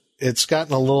 it's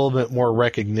gotten a little bit more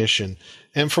recognition.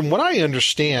 And from what I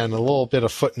understand, a little bit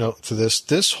of footnote to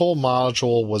this whole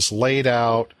module was laid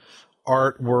out,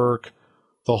 artwork,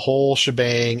 the whole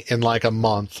shebang in like a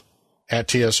month at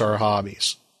TSR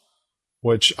Hobbies,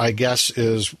 which I guess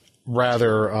is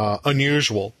rather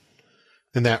unusual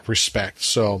in that respect.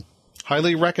 So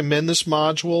highly recommend this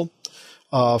module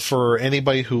for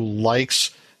anybody who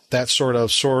likes that sort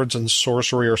of swords and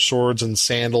sorcery or swords and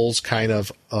sandals kind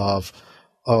of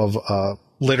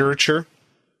literature.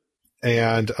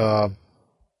 And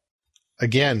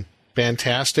again,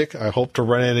 fantastic. I hope to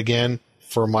run it again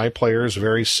for my players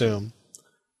very soon.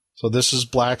 So this is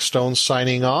Blackstone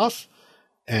signing off,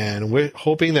 and we're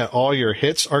hoping that all your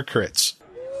hits are crits.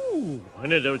 Ooh,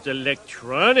 one of those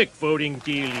electronic voting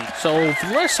dealies. So for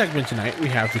the last segment tonight, we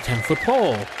have the 10-foot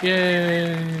pole.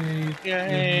 Yay!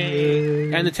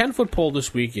 Yay! And the 10-foot pole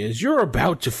this week is, you're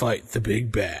about to fight the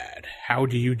big bad. How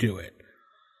do you do it?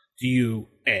 Do you,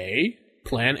 A,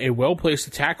 plan a well-placed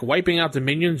attack, wiping out the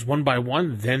minions one by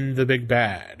one, then the big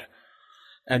bad?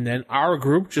 And then our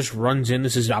group just runs in,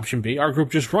 this is option B, our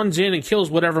group just runs in and kills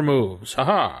whatever moves.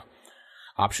 Haha.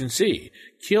 Option C,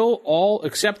 kill all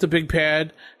except the big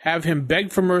bad, have him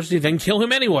beg for mercy, then kill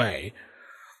him anyway.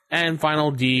 And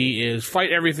final D is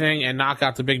fight everything and knock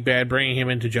out the big bad, bringing him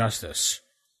into justice.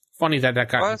 Funny that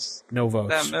got What's no votes.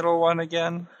 That middle one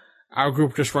again? Our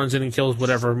group just runs in and kills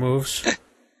whatever moves.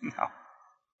 No.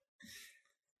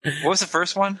 What was the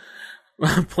first one?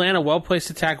 Plan a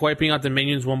well-placed attack, wiping out the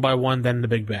minions one by one, then the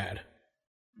big bad.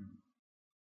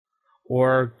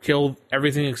 Or kill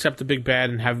everything except the big bad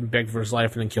and have him beg for his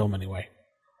life and then kill him anyway.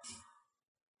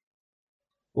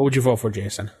 What would you vote for,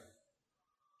 Jason?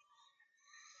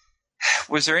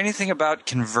 Was there anything about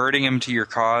converting him to your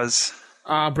cause?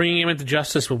 Bringing him into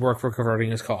justice would work for converting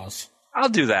his cause. I'll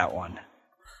do that one.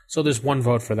 So there's one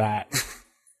vote for that.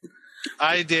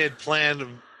 I did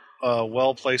plan a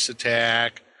well-placed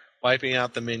attack, wiping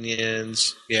out the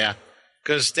minions. Yeah,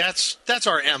 because that's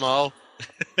our MO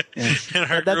in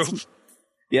our group.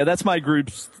 Yeah, that's my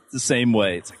group's the same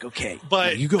way. It's like, okay.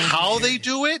 But how they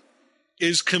do it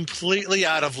is completely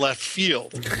out of left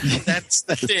field. That's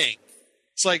the thing.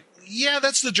 It's like, yeah,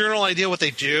 that's the general idea what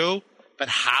they do, but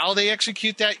how they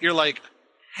execute that, you're like,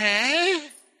 hey?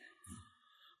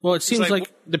 Well, it seems like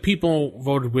the people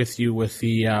voted with you with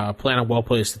the plan a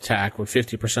well-placed attack with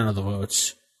 50% of the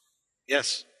votes.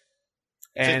 Yes.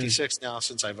 And 56 now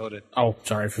since I voted. Oh,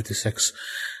 sorry, 56.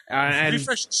 And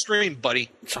refresh the stream,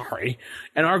 buddy. Sorry.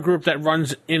 And our group that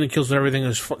runs in and kills everything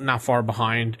is not far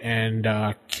behind.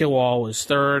 And Kill All is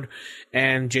third.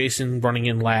 And Jason running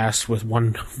in last with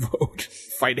 1 vote.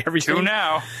 Fight everything. 2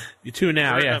 now. 2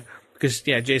 now, yeah. Because,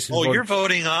 yeah, Jason voted. You're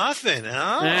voting often,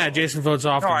 huh? Yeah, Jason votes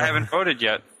often. No, I haven't voted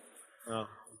yet. Oh.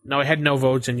 No, I had no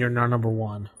votes, and you're now number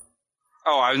 1.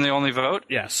 Oh, I'm the only vote?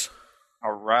 Yes.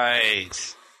 All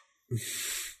right.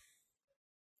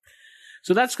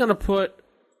 So that's going to put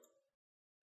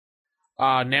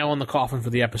nail in the coffin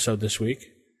for the episode this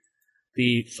week.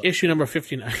 The issue number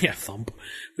 59,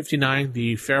 59,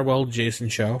 the Farewell Jason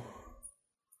show.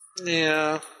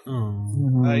 Yeah.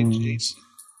 Oh. Hi, Jason.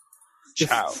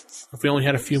 Ciao. If we only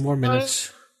had a few more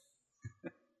minutes.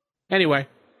 Anyway,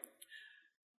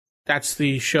 that's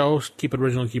the show. Keep it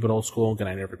original, keep it old school. Good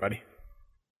night, everybody.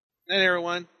 Good night,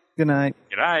 everyone. Good night.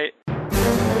 Good night.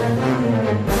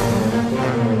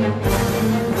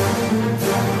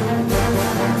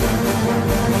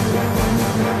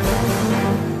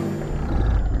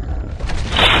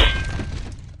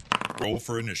 Roll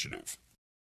for initiative.